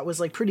I thought was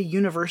like pretty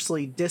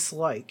universally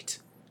disliked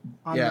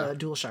on the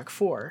DualShock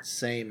 4.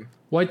 Same.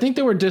 Well, I think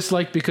they were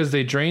disliked because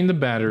they drained the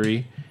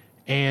battery,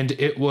 and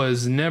it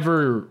was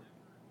never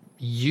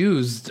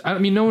used. I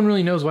mean, no one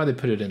really knows why they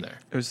put it in there.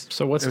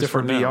 So what's it was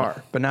different for now?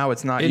 VR, but now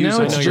it's not And used.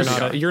 now I it's know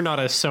just- you're not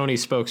a Sony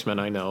spokesman,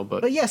 I know,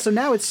 but But yeah, so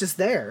now it's just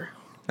there.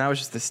 Now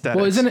it's just aesthetics.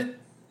 Well, isn't it?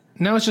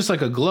 Now it's just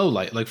like a glow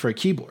light, like for a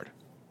keyboard,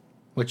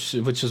 which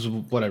is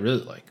what I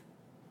really like.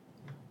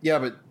 Yeah,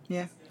 but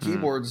Yeah.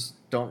 keyboards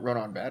don't run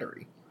on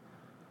battery.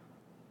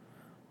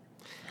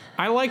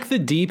 I like the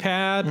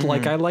D-pad.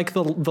 Like I like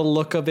the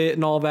look of it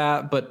and all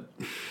that, but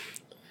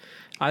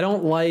I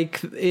don't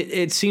like it.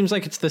 It seems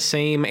like it's the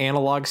same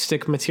analog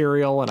stick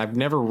material, and I've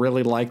never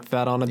really liked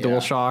that on a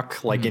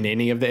DualShock, like in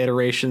any of the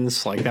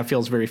iterations. Like that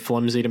feels very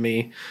flimsy to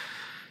me.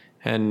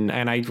 And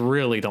I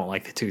really don't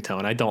like the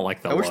two-tone. I don't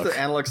like the I look. wish the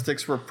analog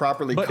sticks were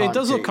properly But it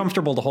does look concave.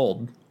 comfortable to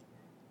hold.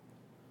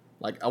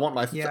 Like I want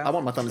my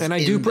thumbs And I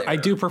in do there. I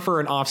do prefer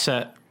an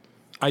offset.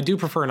 I do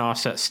prefer an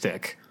offset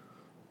stick.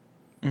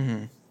 I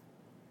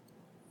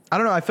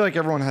don't know. I feel like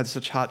everyone had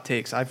such hot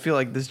takes. I feel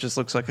like this just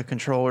looks like a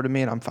controller to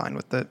me, and I'm fine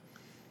with it.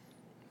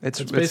 It's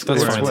basically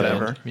That's it's fine,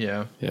 whatever.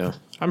 Yeah. Yeah.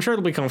 I'm sure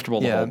it'll be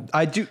comfortable to Yeah, hold.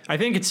 I do. I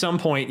think at some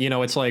point,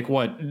 it's like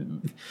what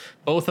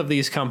both of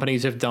these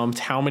companies have dumped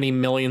how many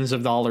millions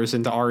of dollars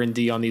into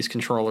R&D on these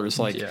controllers.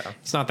 Like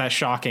it's not that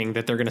shocking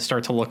that they're going to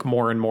start to look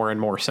more and more and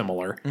more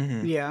similar.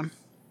 Yeah.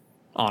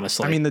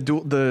 Honestly. I mean,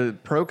 the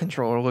Pro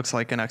controller looks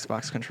like an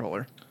Xbox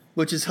controller.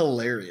 which is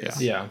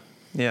hilarious. Yeah.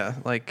 Yeah,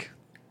 like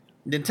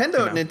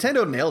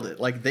Nintendo nailed it.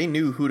 Like they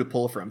knew who to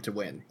pull from to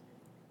win.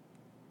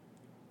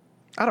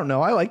 I don't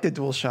know. I like the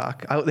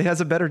DualShock. It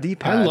has a better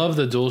D-pad. I love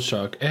the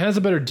DualShock. It has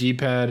a better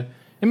D-pad.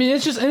 I mean,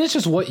 it's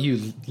just what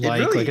you like.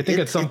 Really- like I think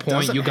at some point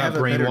doesn't you got have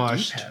a better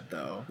brainwashed. D-pad,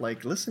 though.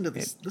 Like listen to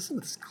this. Listen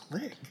to this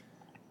click.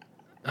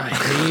 I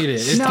hate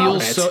it. It No.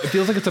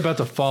 feels like it's about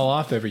to fall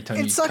off every time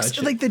you It sucks. touch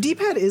it. Like the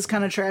D-pad is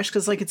kind of trash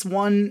because like it's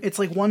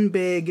like one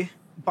big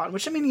button,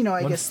 which I mean,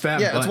 I One guess fat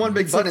Yeah, it's button. one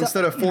big It's button like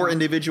instead of the- four yeah.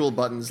 individual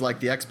buttons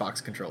like the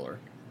Xbox controller.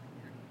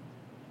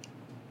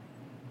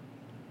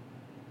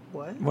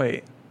 what?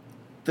 Wait,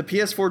 The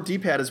PS4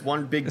 D-pad is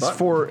one big it's button.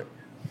 for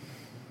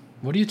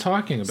What are you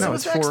talking So about?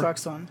 it's it's the for-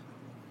 Xbox one.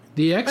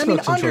 The Xbox I mean,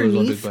 controller is one big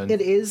underneath button.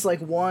 it is like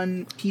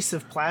one piece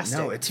of plastic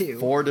No, it's too.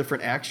 4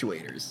 different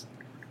actuators.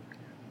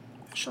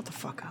 Shut the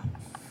fuck up.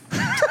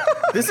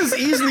 This is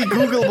easily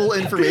Googleable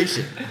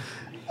information.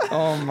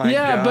 oh my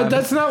Yeah, god. but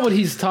that's not what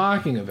he's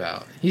talking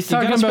about. He's you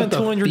talking gotta about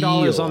spend the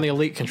 $200 feel. on the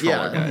Elite controller,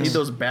 Yeah, you need guys.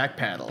 those back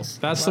paddles.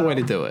 That's the way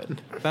to do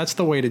it. That's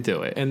the way to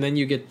do it. And then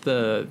you get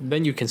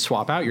then you can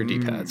swap out your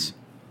D-pads.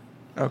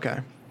 okay.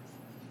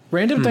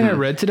 Random thing I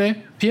read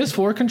today: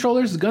 PS4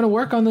 controllers is gonna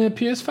work on the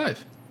PS5.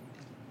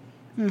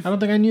 I don't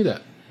think I knew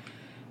that.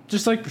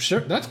 Just like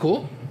sure, that's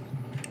cool.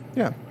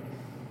 Yeah,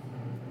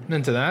 I'm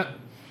into that.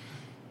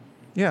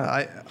 yeah.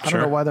 I Sure.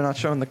 don't know why they're not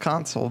showing the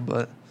console,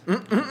 but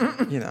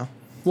you know.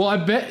 Well, I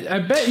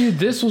bet you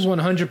this was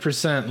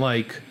 100%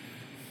 like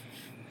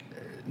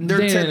They're,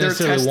 they didn't they're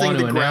necessarily testing want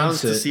the to grounds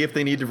announce to it. see if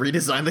they need to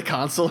redesign the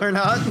console or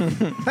not.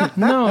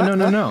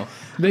 No.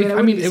 They, I I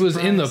wouldn't mean, be it was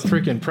in the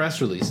surprised. freaking press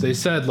release. They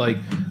said like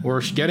we're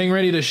getting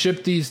ready to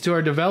ship these to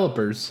our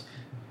developers.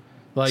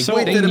 Like So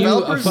they wait, the knew a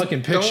developers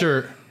fucking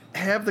picture.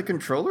 Have the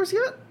controllers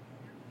yet?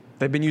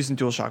 They've been using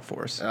DualShock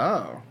 4s.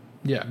 Oh.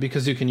 Yeah,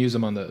 because you can use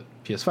them on the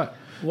PS5.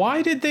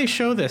 Why did they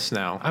show this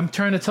now? I'm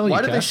trying to tell you. Why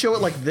did they Cass. show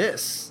it like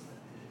this?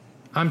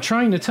 I'm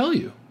trying to tell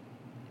you.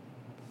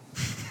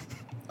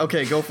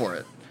 Okay, go for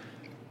it.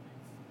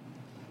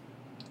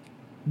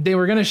 They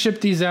were going to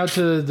ship these out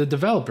to the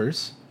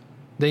developers.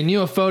 They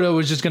knew a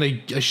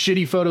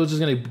shitty photo was just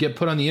going to get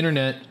put on the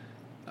internet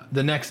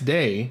the next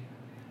day.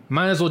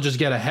 Might as well just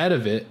get ahead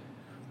of it.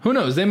 Who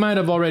knows? They might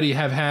have already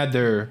have had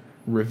their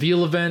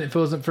reveal event if it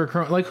wasn't for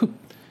Corona. Like,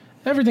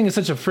 everything is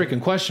such a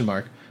freaking question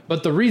mark.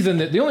 But the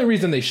only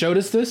reason they showed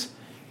us this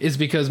is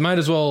because might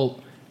as well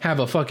have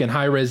a fucking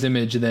high-res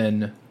image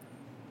than,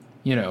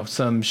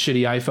 some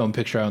shitty iPhone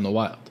picture out in the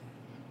wild.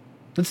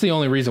 That's the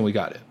only reason we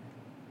got it.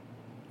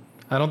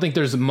 I don't think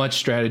there's much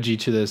strategy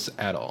to this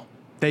at all.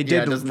 They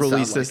did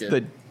release like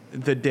this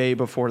the day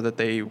before that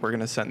they were going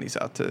to send these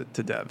out to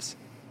devs.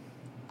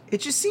 It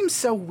just seems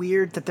so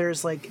weird that there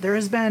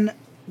has been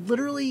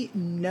literally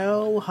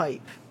no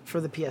hype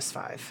for the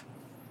PS5.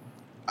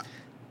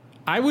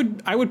 I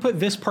would put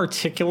this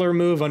particular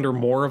move under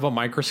more of a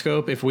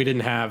microscope if we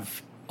didn't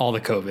have all the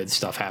COVID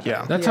stuff happening.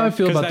 Yeah. That's how I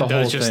feel about the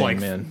whole just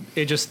thing, man.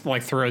 It just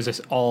throws us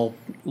all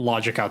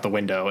logic out the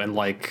window and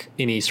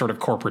any sort of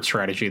corporate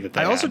strategy that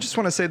they I also had. just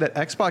want to say that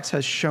Xbox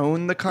has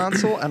shown the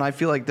console, and I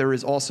feel like there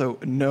is also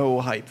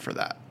no hype for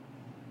that.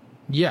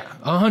 Yeah,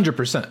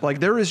 100%. Like,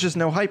 there is just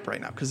no hype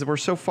right now because we're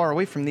so far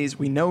away from these.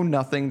 We know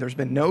nothing. There's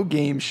been no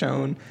game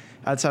shown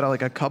outside of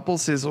like a couple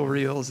sizzle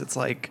reels. It's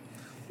like,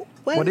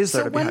 what is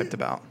there to be hyped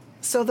about?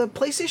 So the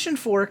PlayStation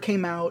 4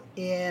 came out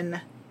in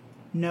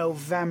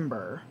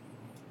November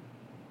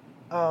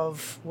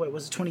of, what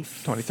was it,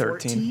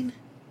 2013?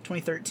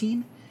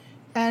 2013?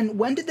 And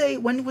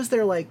when was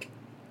there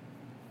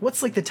what's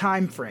the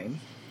time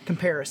frame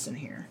comparison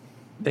here?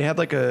 They had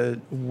like a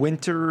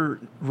winter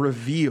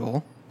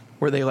reveal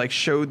where they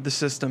showed the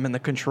system and the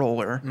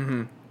controller,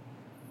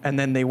 and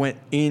then they went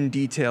in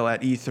detail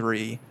at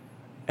E3,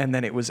 and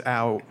then it was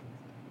out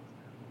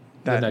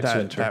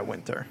that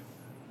winter.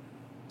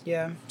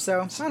 Yeah,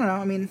 so I don't know.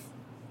 I mean,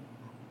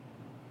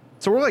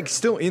 so we're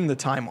still in the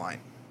timeline.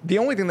 The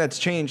only thing that's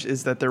changed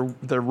is that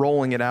they're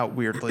rolling it out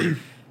weirdly,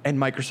 and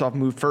Microsoft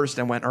moved first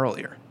and went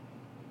earlier.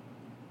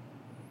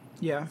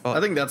 yeah.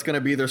 I think that's going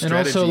to be their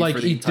strategy also, for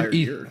the entire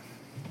year.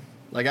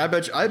 I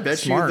bet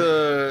Smart. you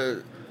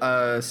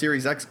the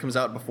Series X comes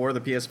out before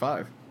the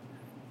PS5.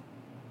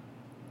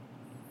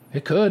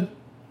 It could,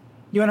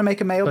 You want to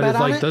make a Mayo but bet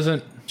it on it?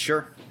 doesn't.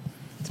 Sure.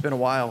 It's been a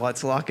while.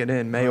 Let's lock it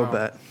in. Mayo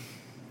bet.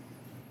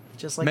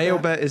 Just like Mayo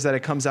that? bet is that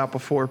it comes out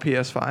before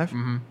PS5.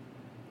 Mm-hmm.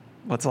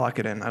 Let's lock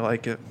it in. I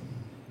like it.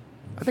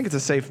 I think it's a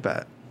safe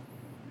bet.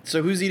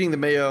 So who's eating the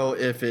mayo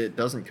if it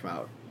doesn't come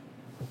out?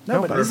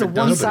 No, but but this is a if it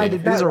doesn't-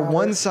 one-sided bet. These are Robert.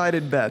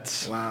 one-sided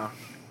bets. Wow.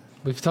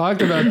 We've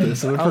talked about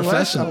this. We're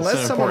professionals.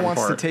 Unless an someone important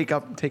wants to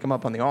part. take them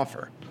up on the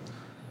offer.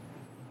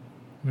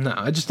 No,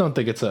 I just don't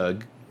think it's a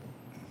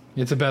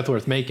bet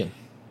worth making.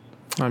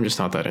 I'm just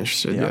not that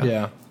interested. Yeah.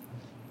 Yeah.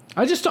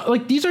 I just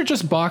don't, these are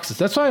just boxes.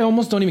 That's why I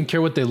almost don't even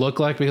care what they look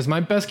like, because my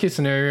best case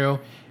scenario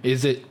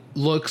is it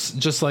looks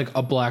just like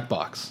a black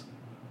box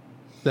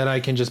that I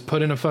can just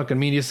put in a fucking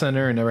media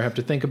center and never have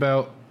to think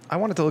about. I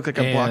want it to look like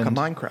a block of And-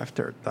 Minecraft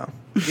dirt, though.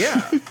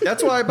 Yeah,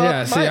 that's why I bought.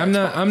 Yeah, see, my I'm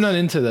Xbox. not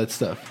into that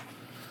stuff.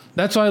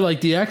 That's why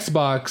the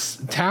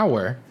Xbox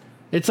Tower.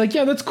 It's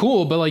yeah, that's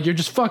cool, but you're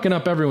just fucking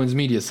up everyone's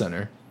media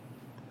center.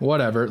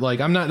 Whatever.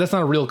 That's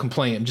not a real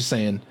complaint. I'm just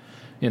saying,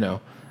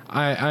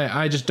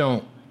 I just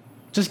don't.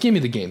 Just give me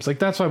the games.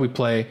 That's why we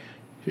play.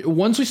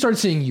 Once we start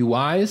seeing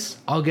UIs,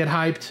 I'll get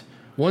hyped.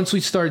 Once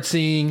we start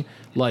seeing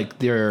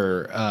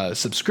their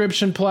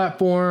subscription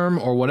platform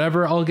or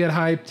whatever, I'll get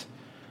hyped.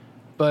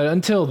 But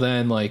until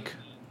then,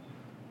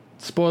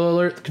 spoiler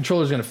alert, the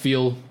controller's gonna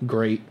feel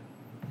great,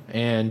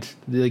 and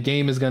the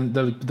game is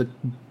the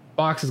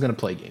box is gonna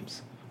play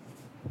games.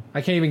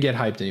 I can't even get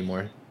hyped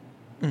anymore.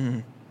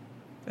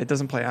 It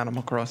doesn't play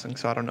Animal Crossing,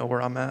 so I don't know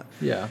where I'm at.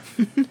 Yeah,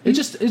 it's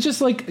just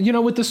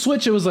with the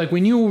Switch, it was we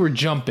knew we were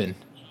jumping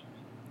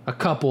a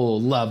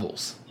couple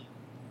levels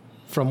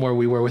from where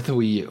we were with the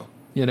Wii U.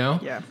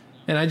 Yeah.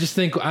 And I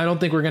don't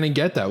think we're gonna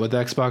get that with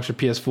Xbox or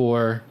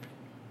PS4.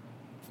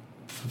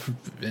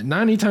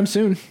 Not anytime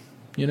soon.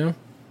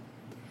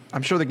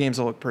 I'm sure the games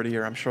will look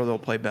prettier. I'm sure they'll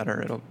play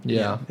better. It'll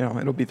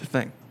it'll be the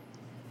thing.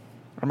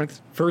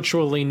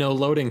 Virtually no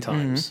loading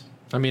times.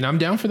 I mean, I'm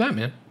down for that,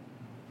 man.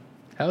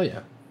 Hell yeah.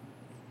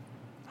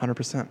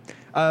 100%.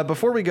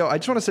 Before we go, I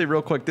just want to say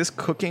real quick, this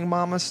Cooking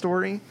Mama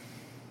story,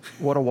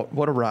 what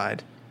a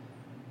ride.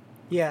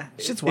 Yeah.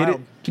 Shit's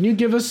wild. Can you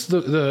give us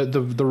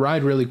the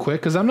ride really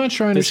quick? Because I'm not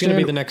sure I It's going understand to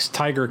be the next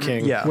Tiger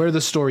King. Yeah. where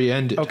the story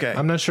ended. Okay.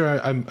 I'm not sure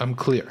I'm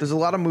clear. There's a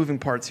lot of moving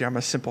parts here. I'm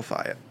going to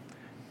simplify it.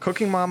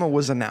 Cooking Mama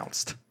was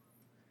announced.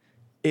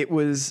 It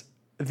was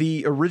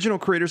the original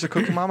creators of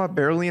Cooking Mama,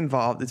 barely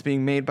involved. It's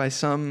being made by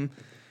some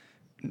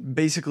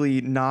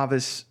basically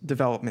novice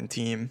development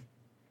team,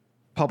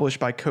 published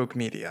by Koch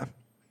Media.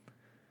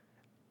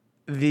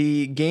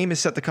 The game is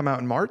set to come out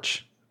in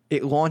March.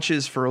 It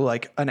launches for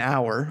an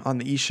hour on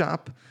the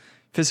eShop.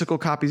 Physical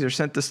copies are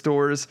sent to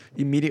stores,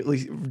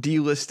 immediately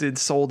delisted,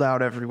 sold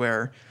out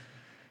everywhere.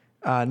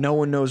 No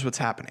one knows what's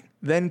happening.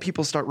 Then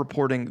people start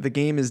reporting the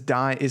game is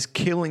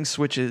killing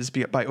Switches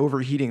by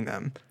overheating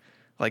them,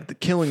 like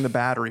killing the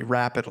battery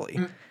rapidly.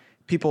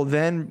 People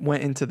then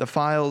went into the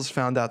files,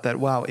 found out that,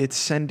 wow, it's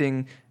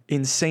sending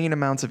insane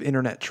amounts of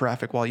internet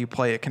traffic while you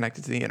play it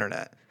connected to the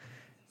internet.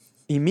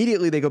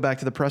 Immediately, they go back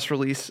to the press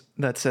release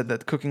that said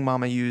that Cooking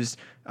Mama used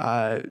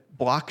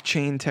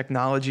blockchain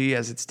technology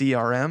as its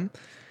DRM.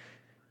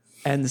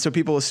 And so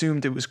people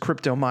assumed it was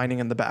crypto mining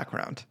in the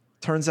background.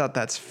 Turns out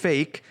that's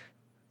fake.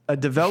 A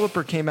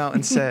developer came out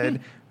and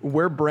said,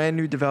 we're brand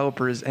new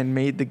developers and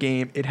made the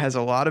game. It has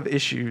a lot of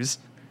issues.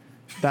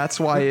 That's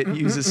why it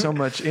uses so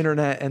much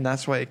internet, and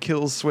that's why it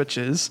kills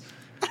Switches.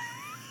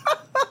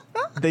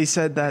 They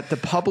said that the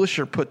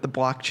publisher put the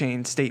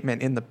blockchain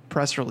statement in the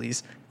press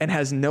release and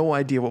has no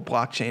idea what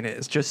blockchain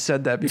is. Just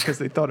said that because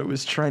they thought it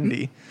was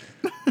trendy.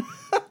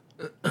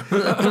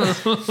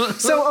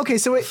 So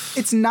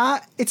it's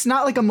not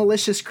like a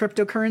malicious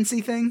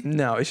cryptocurrency thing.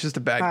 No, it's just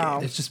a bad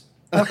game. It's just.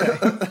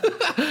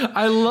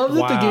 I love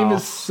that the game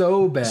is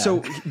so bad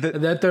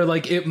that they're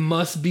like, it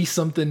must be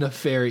something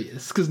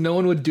nefarious because no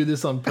one would do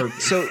this on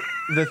purpose. So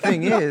the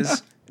thing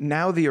is,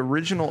 now the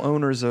original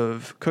owners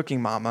of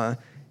Cooking Mama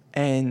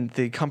and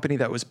the company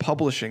that was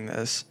publishing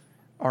this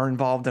are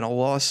involved in a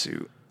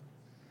lawsuit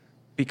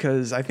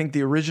because I think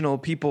the original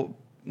people,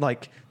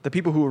 like the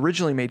people who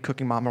originally made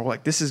Cooking Mama, were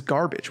like, this is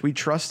garbage. We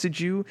trusted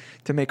you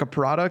to make a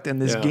product, and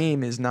this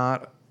game is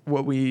not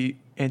what we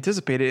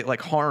anticipated. It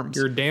like harms.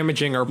 You're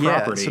damaging our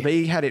property. So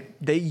they had it.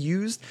 They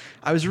used.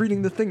 I was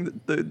reading the thing.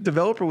 That the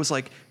developer was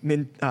like,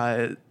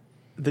 the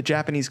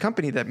Japanese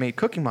company that made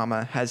Cooking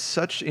Mama has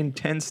such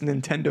intense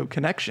Nintendo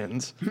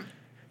connections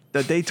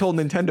that they told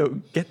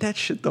Nintendo, get that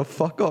shit the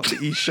fuck off the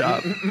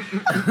eShop.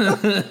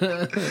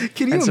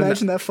 Can you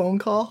imagine that phone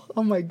call?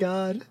 Oh my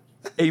God.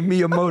 Hey,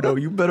 Miyamoto,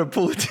 you better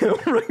pull it down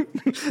right.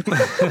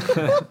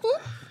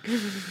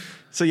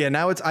 So yeah,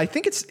 now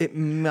it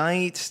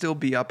might still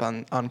be up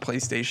on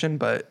PlayStation,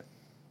 but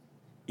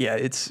yeah,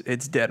 it's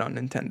dead on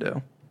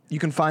Nintendo. You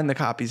can find the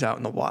copies out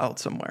in the wild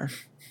somewhere.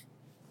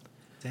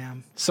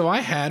 Damn. So I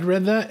had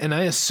read that, and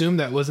I assumed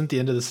that wasn't the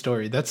end of the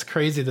story. That's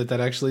crazy that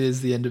actually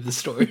is the end of the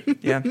story.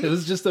 Yeah. It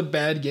was just a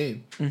bad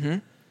game. Mm-hmm.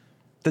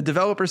 The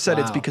developer said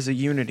it's Wow. because of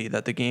Unity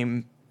that the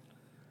game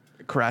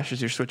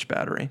crashes your Switch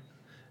battery.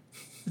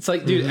 It's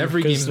like, dude,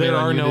 every game. There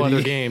are no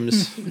other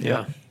games.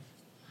 Yeah.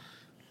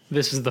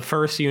 This is the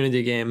first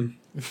Unity game.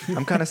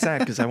 I'm kind of sad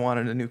because I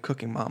wanted a new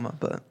Cooking Mama,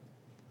 but,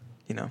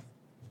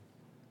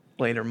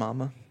 later,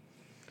 Mama.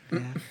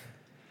 Yeah.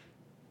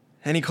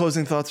 Any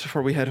closing thoughts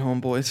before we head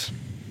home, boys?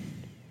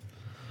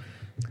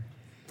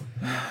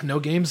 No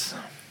games.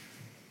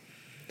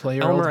 Play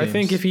your Elmer, old I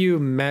think games. if you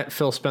met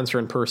Phil Spencer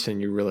in person,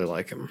 you really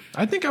like him.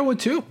 I think I would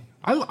too.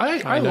 I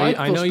I know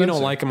Phil you don't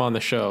Spencer. like him on the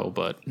show,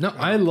 but No,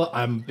 I'm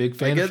a big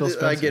fan of Phil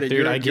Spencer. I get it. Dude,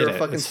 you're, I get you're it. a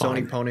fucking It's Sony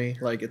fine. pony.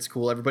 Like, it's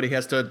cool. Everybody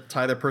has to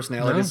tie their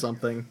personality No. to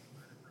something.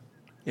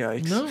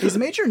 Yikes. No. Is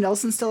Major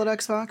Nelson still at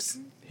Xbox?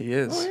 He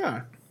is. Oh,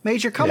 yeah.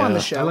 Major, come on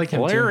the show. I like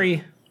him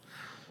too.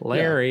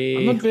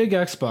 Larry. I'm a big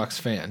Xbox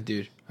fan,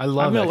 dude. I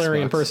love I've met Xbox.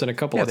 Larry in person a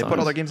couple Yeah, of they times. put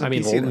all their games on I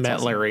mean, PC, that's met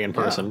awesome. Larry in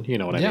person. You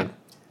know what I Yeah. mean?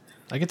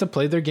 I get to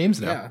play their games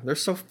now. Yeah, they're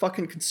so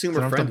fucking I consumer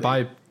don't have to friendly.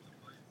 buy.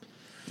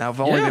 Now, if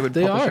only Yeah, they would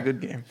they publish are. a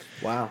good game.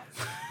 Wow.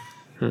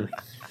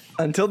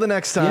 Until the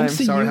next time.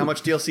 MC Sorry, You- how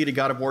much DLC did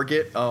God of War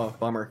get? Oh,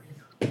 bummer.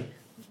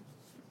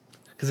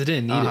 Because I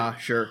didn't need Uh-huh,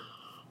 sure.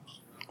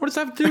 What does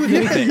that have to do with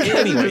anything?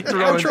 Anyway,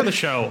 outro the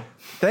show.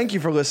 Thank you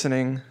for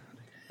listening,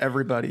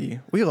 everybody.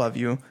 We love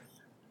you.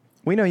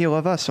 We know you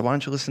love us, so why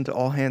don't you listen to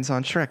All Hands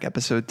on Shrek,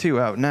 episode 2,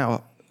 out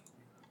now.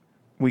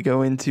 We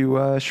go into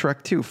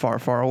Shrek 2, Far,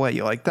 Far Away.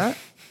 You like that?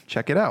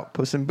 Check it out.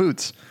 Puss in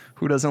Boots.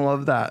 Who doesn't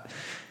love that?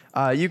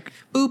 Boop,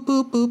 boop,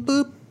 boop,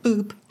 boop,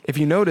 boop. If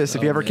you notice,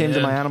 if you ever came to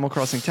man. my Animal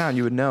Crossing town,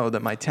 you would know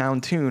that my town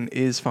tune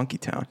is Funky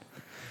Town.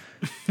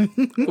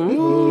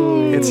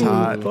 It's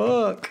hot.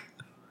 Fuck.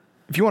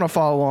 If you want to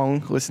follow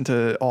along, listen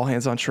to All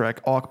Hands on Shrek,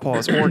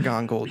 Awkpaws, or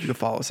Gone Gold, you can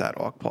follow us at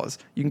Awkpaws.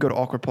 You can go to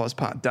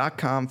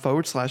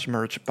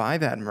awkwardpawspod.com/merch, buy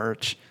that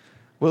merch.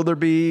 Will there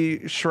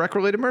be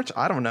Shrek-related merch?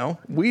 I don't know.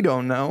 We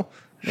don't know.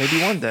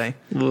 Maybe one day.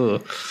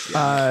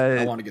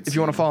 I want to get If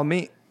you want to sued. follow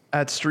me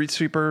at Street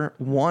Sweeper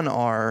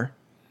 1R,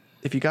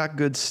 if you got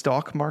good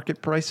stock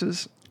market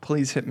prices,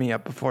 please hit me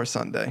up before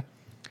Sunday.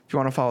 If you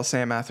want to follow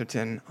Sam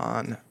Atherton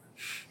on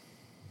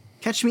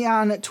Catch me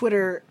on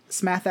Twitter,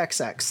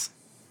 SmathXX.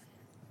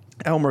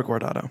 Elmer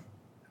Guardado,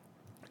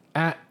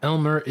 At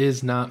Elmer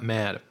is not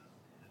mad.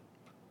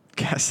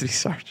 Cassidy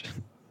Sargent,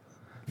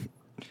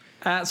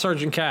 At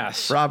Sergeant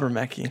Cass. Robert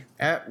Mecki.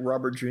 At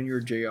Robert Jr.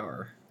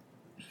 Jr.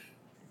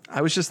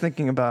 I was just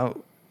thinking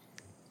about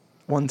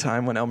one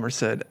time when Elmer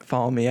said,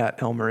 "Follow me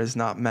at Elmer is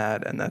not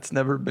mad," and that's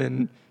never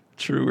been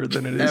truer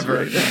than it is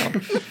Ever. right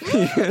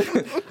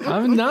now.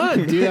 I'm not,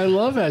 dude. I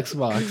love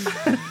Xbox.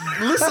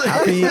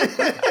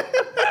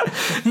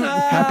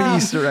 Happy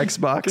Easter,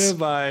 Xbox.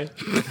 Goodbye.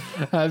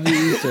 Happy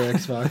Easter,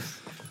 Xbox.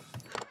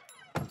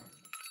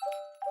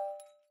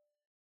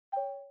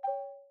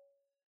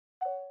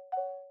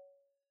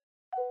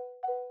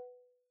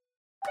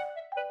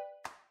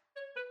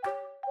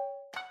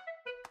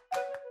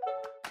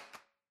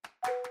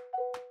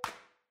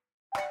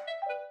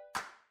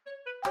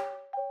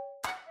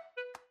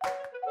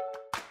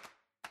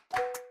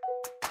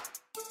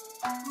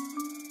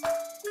 you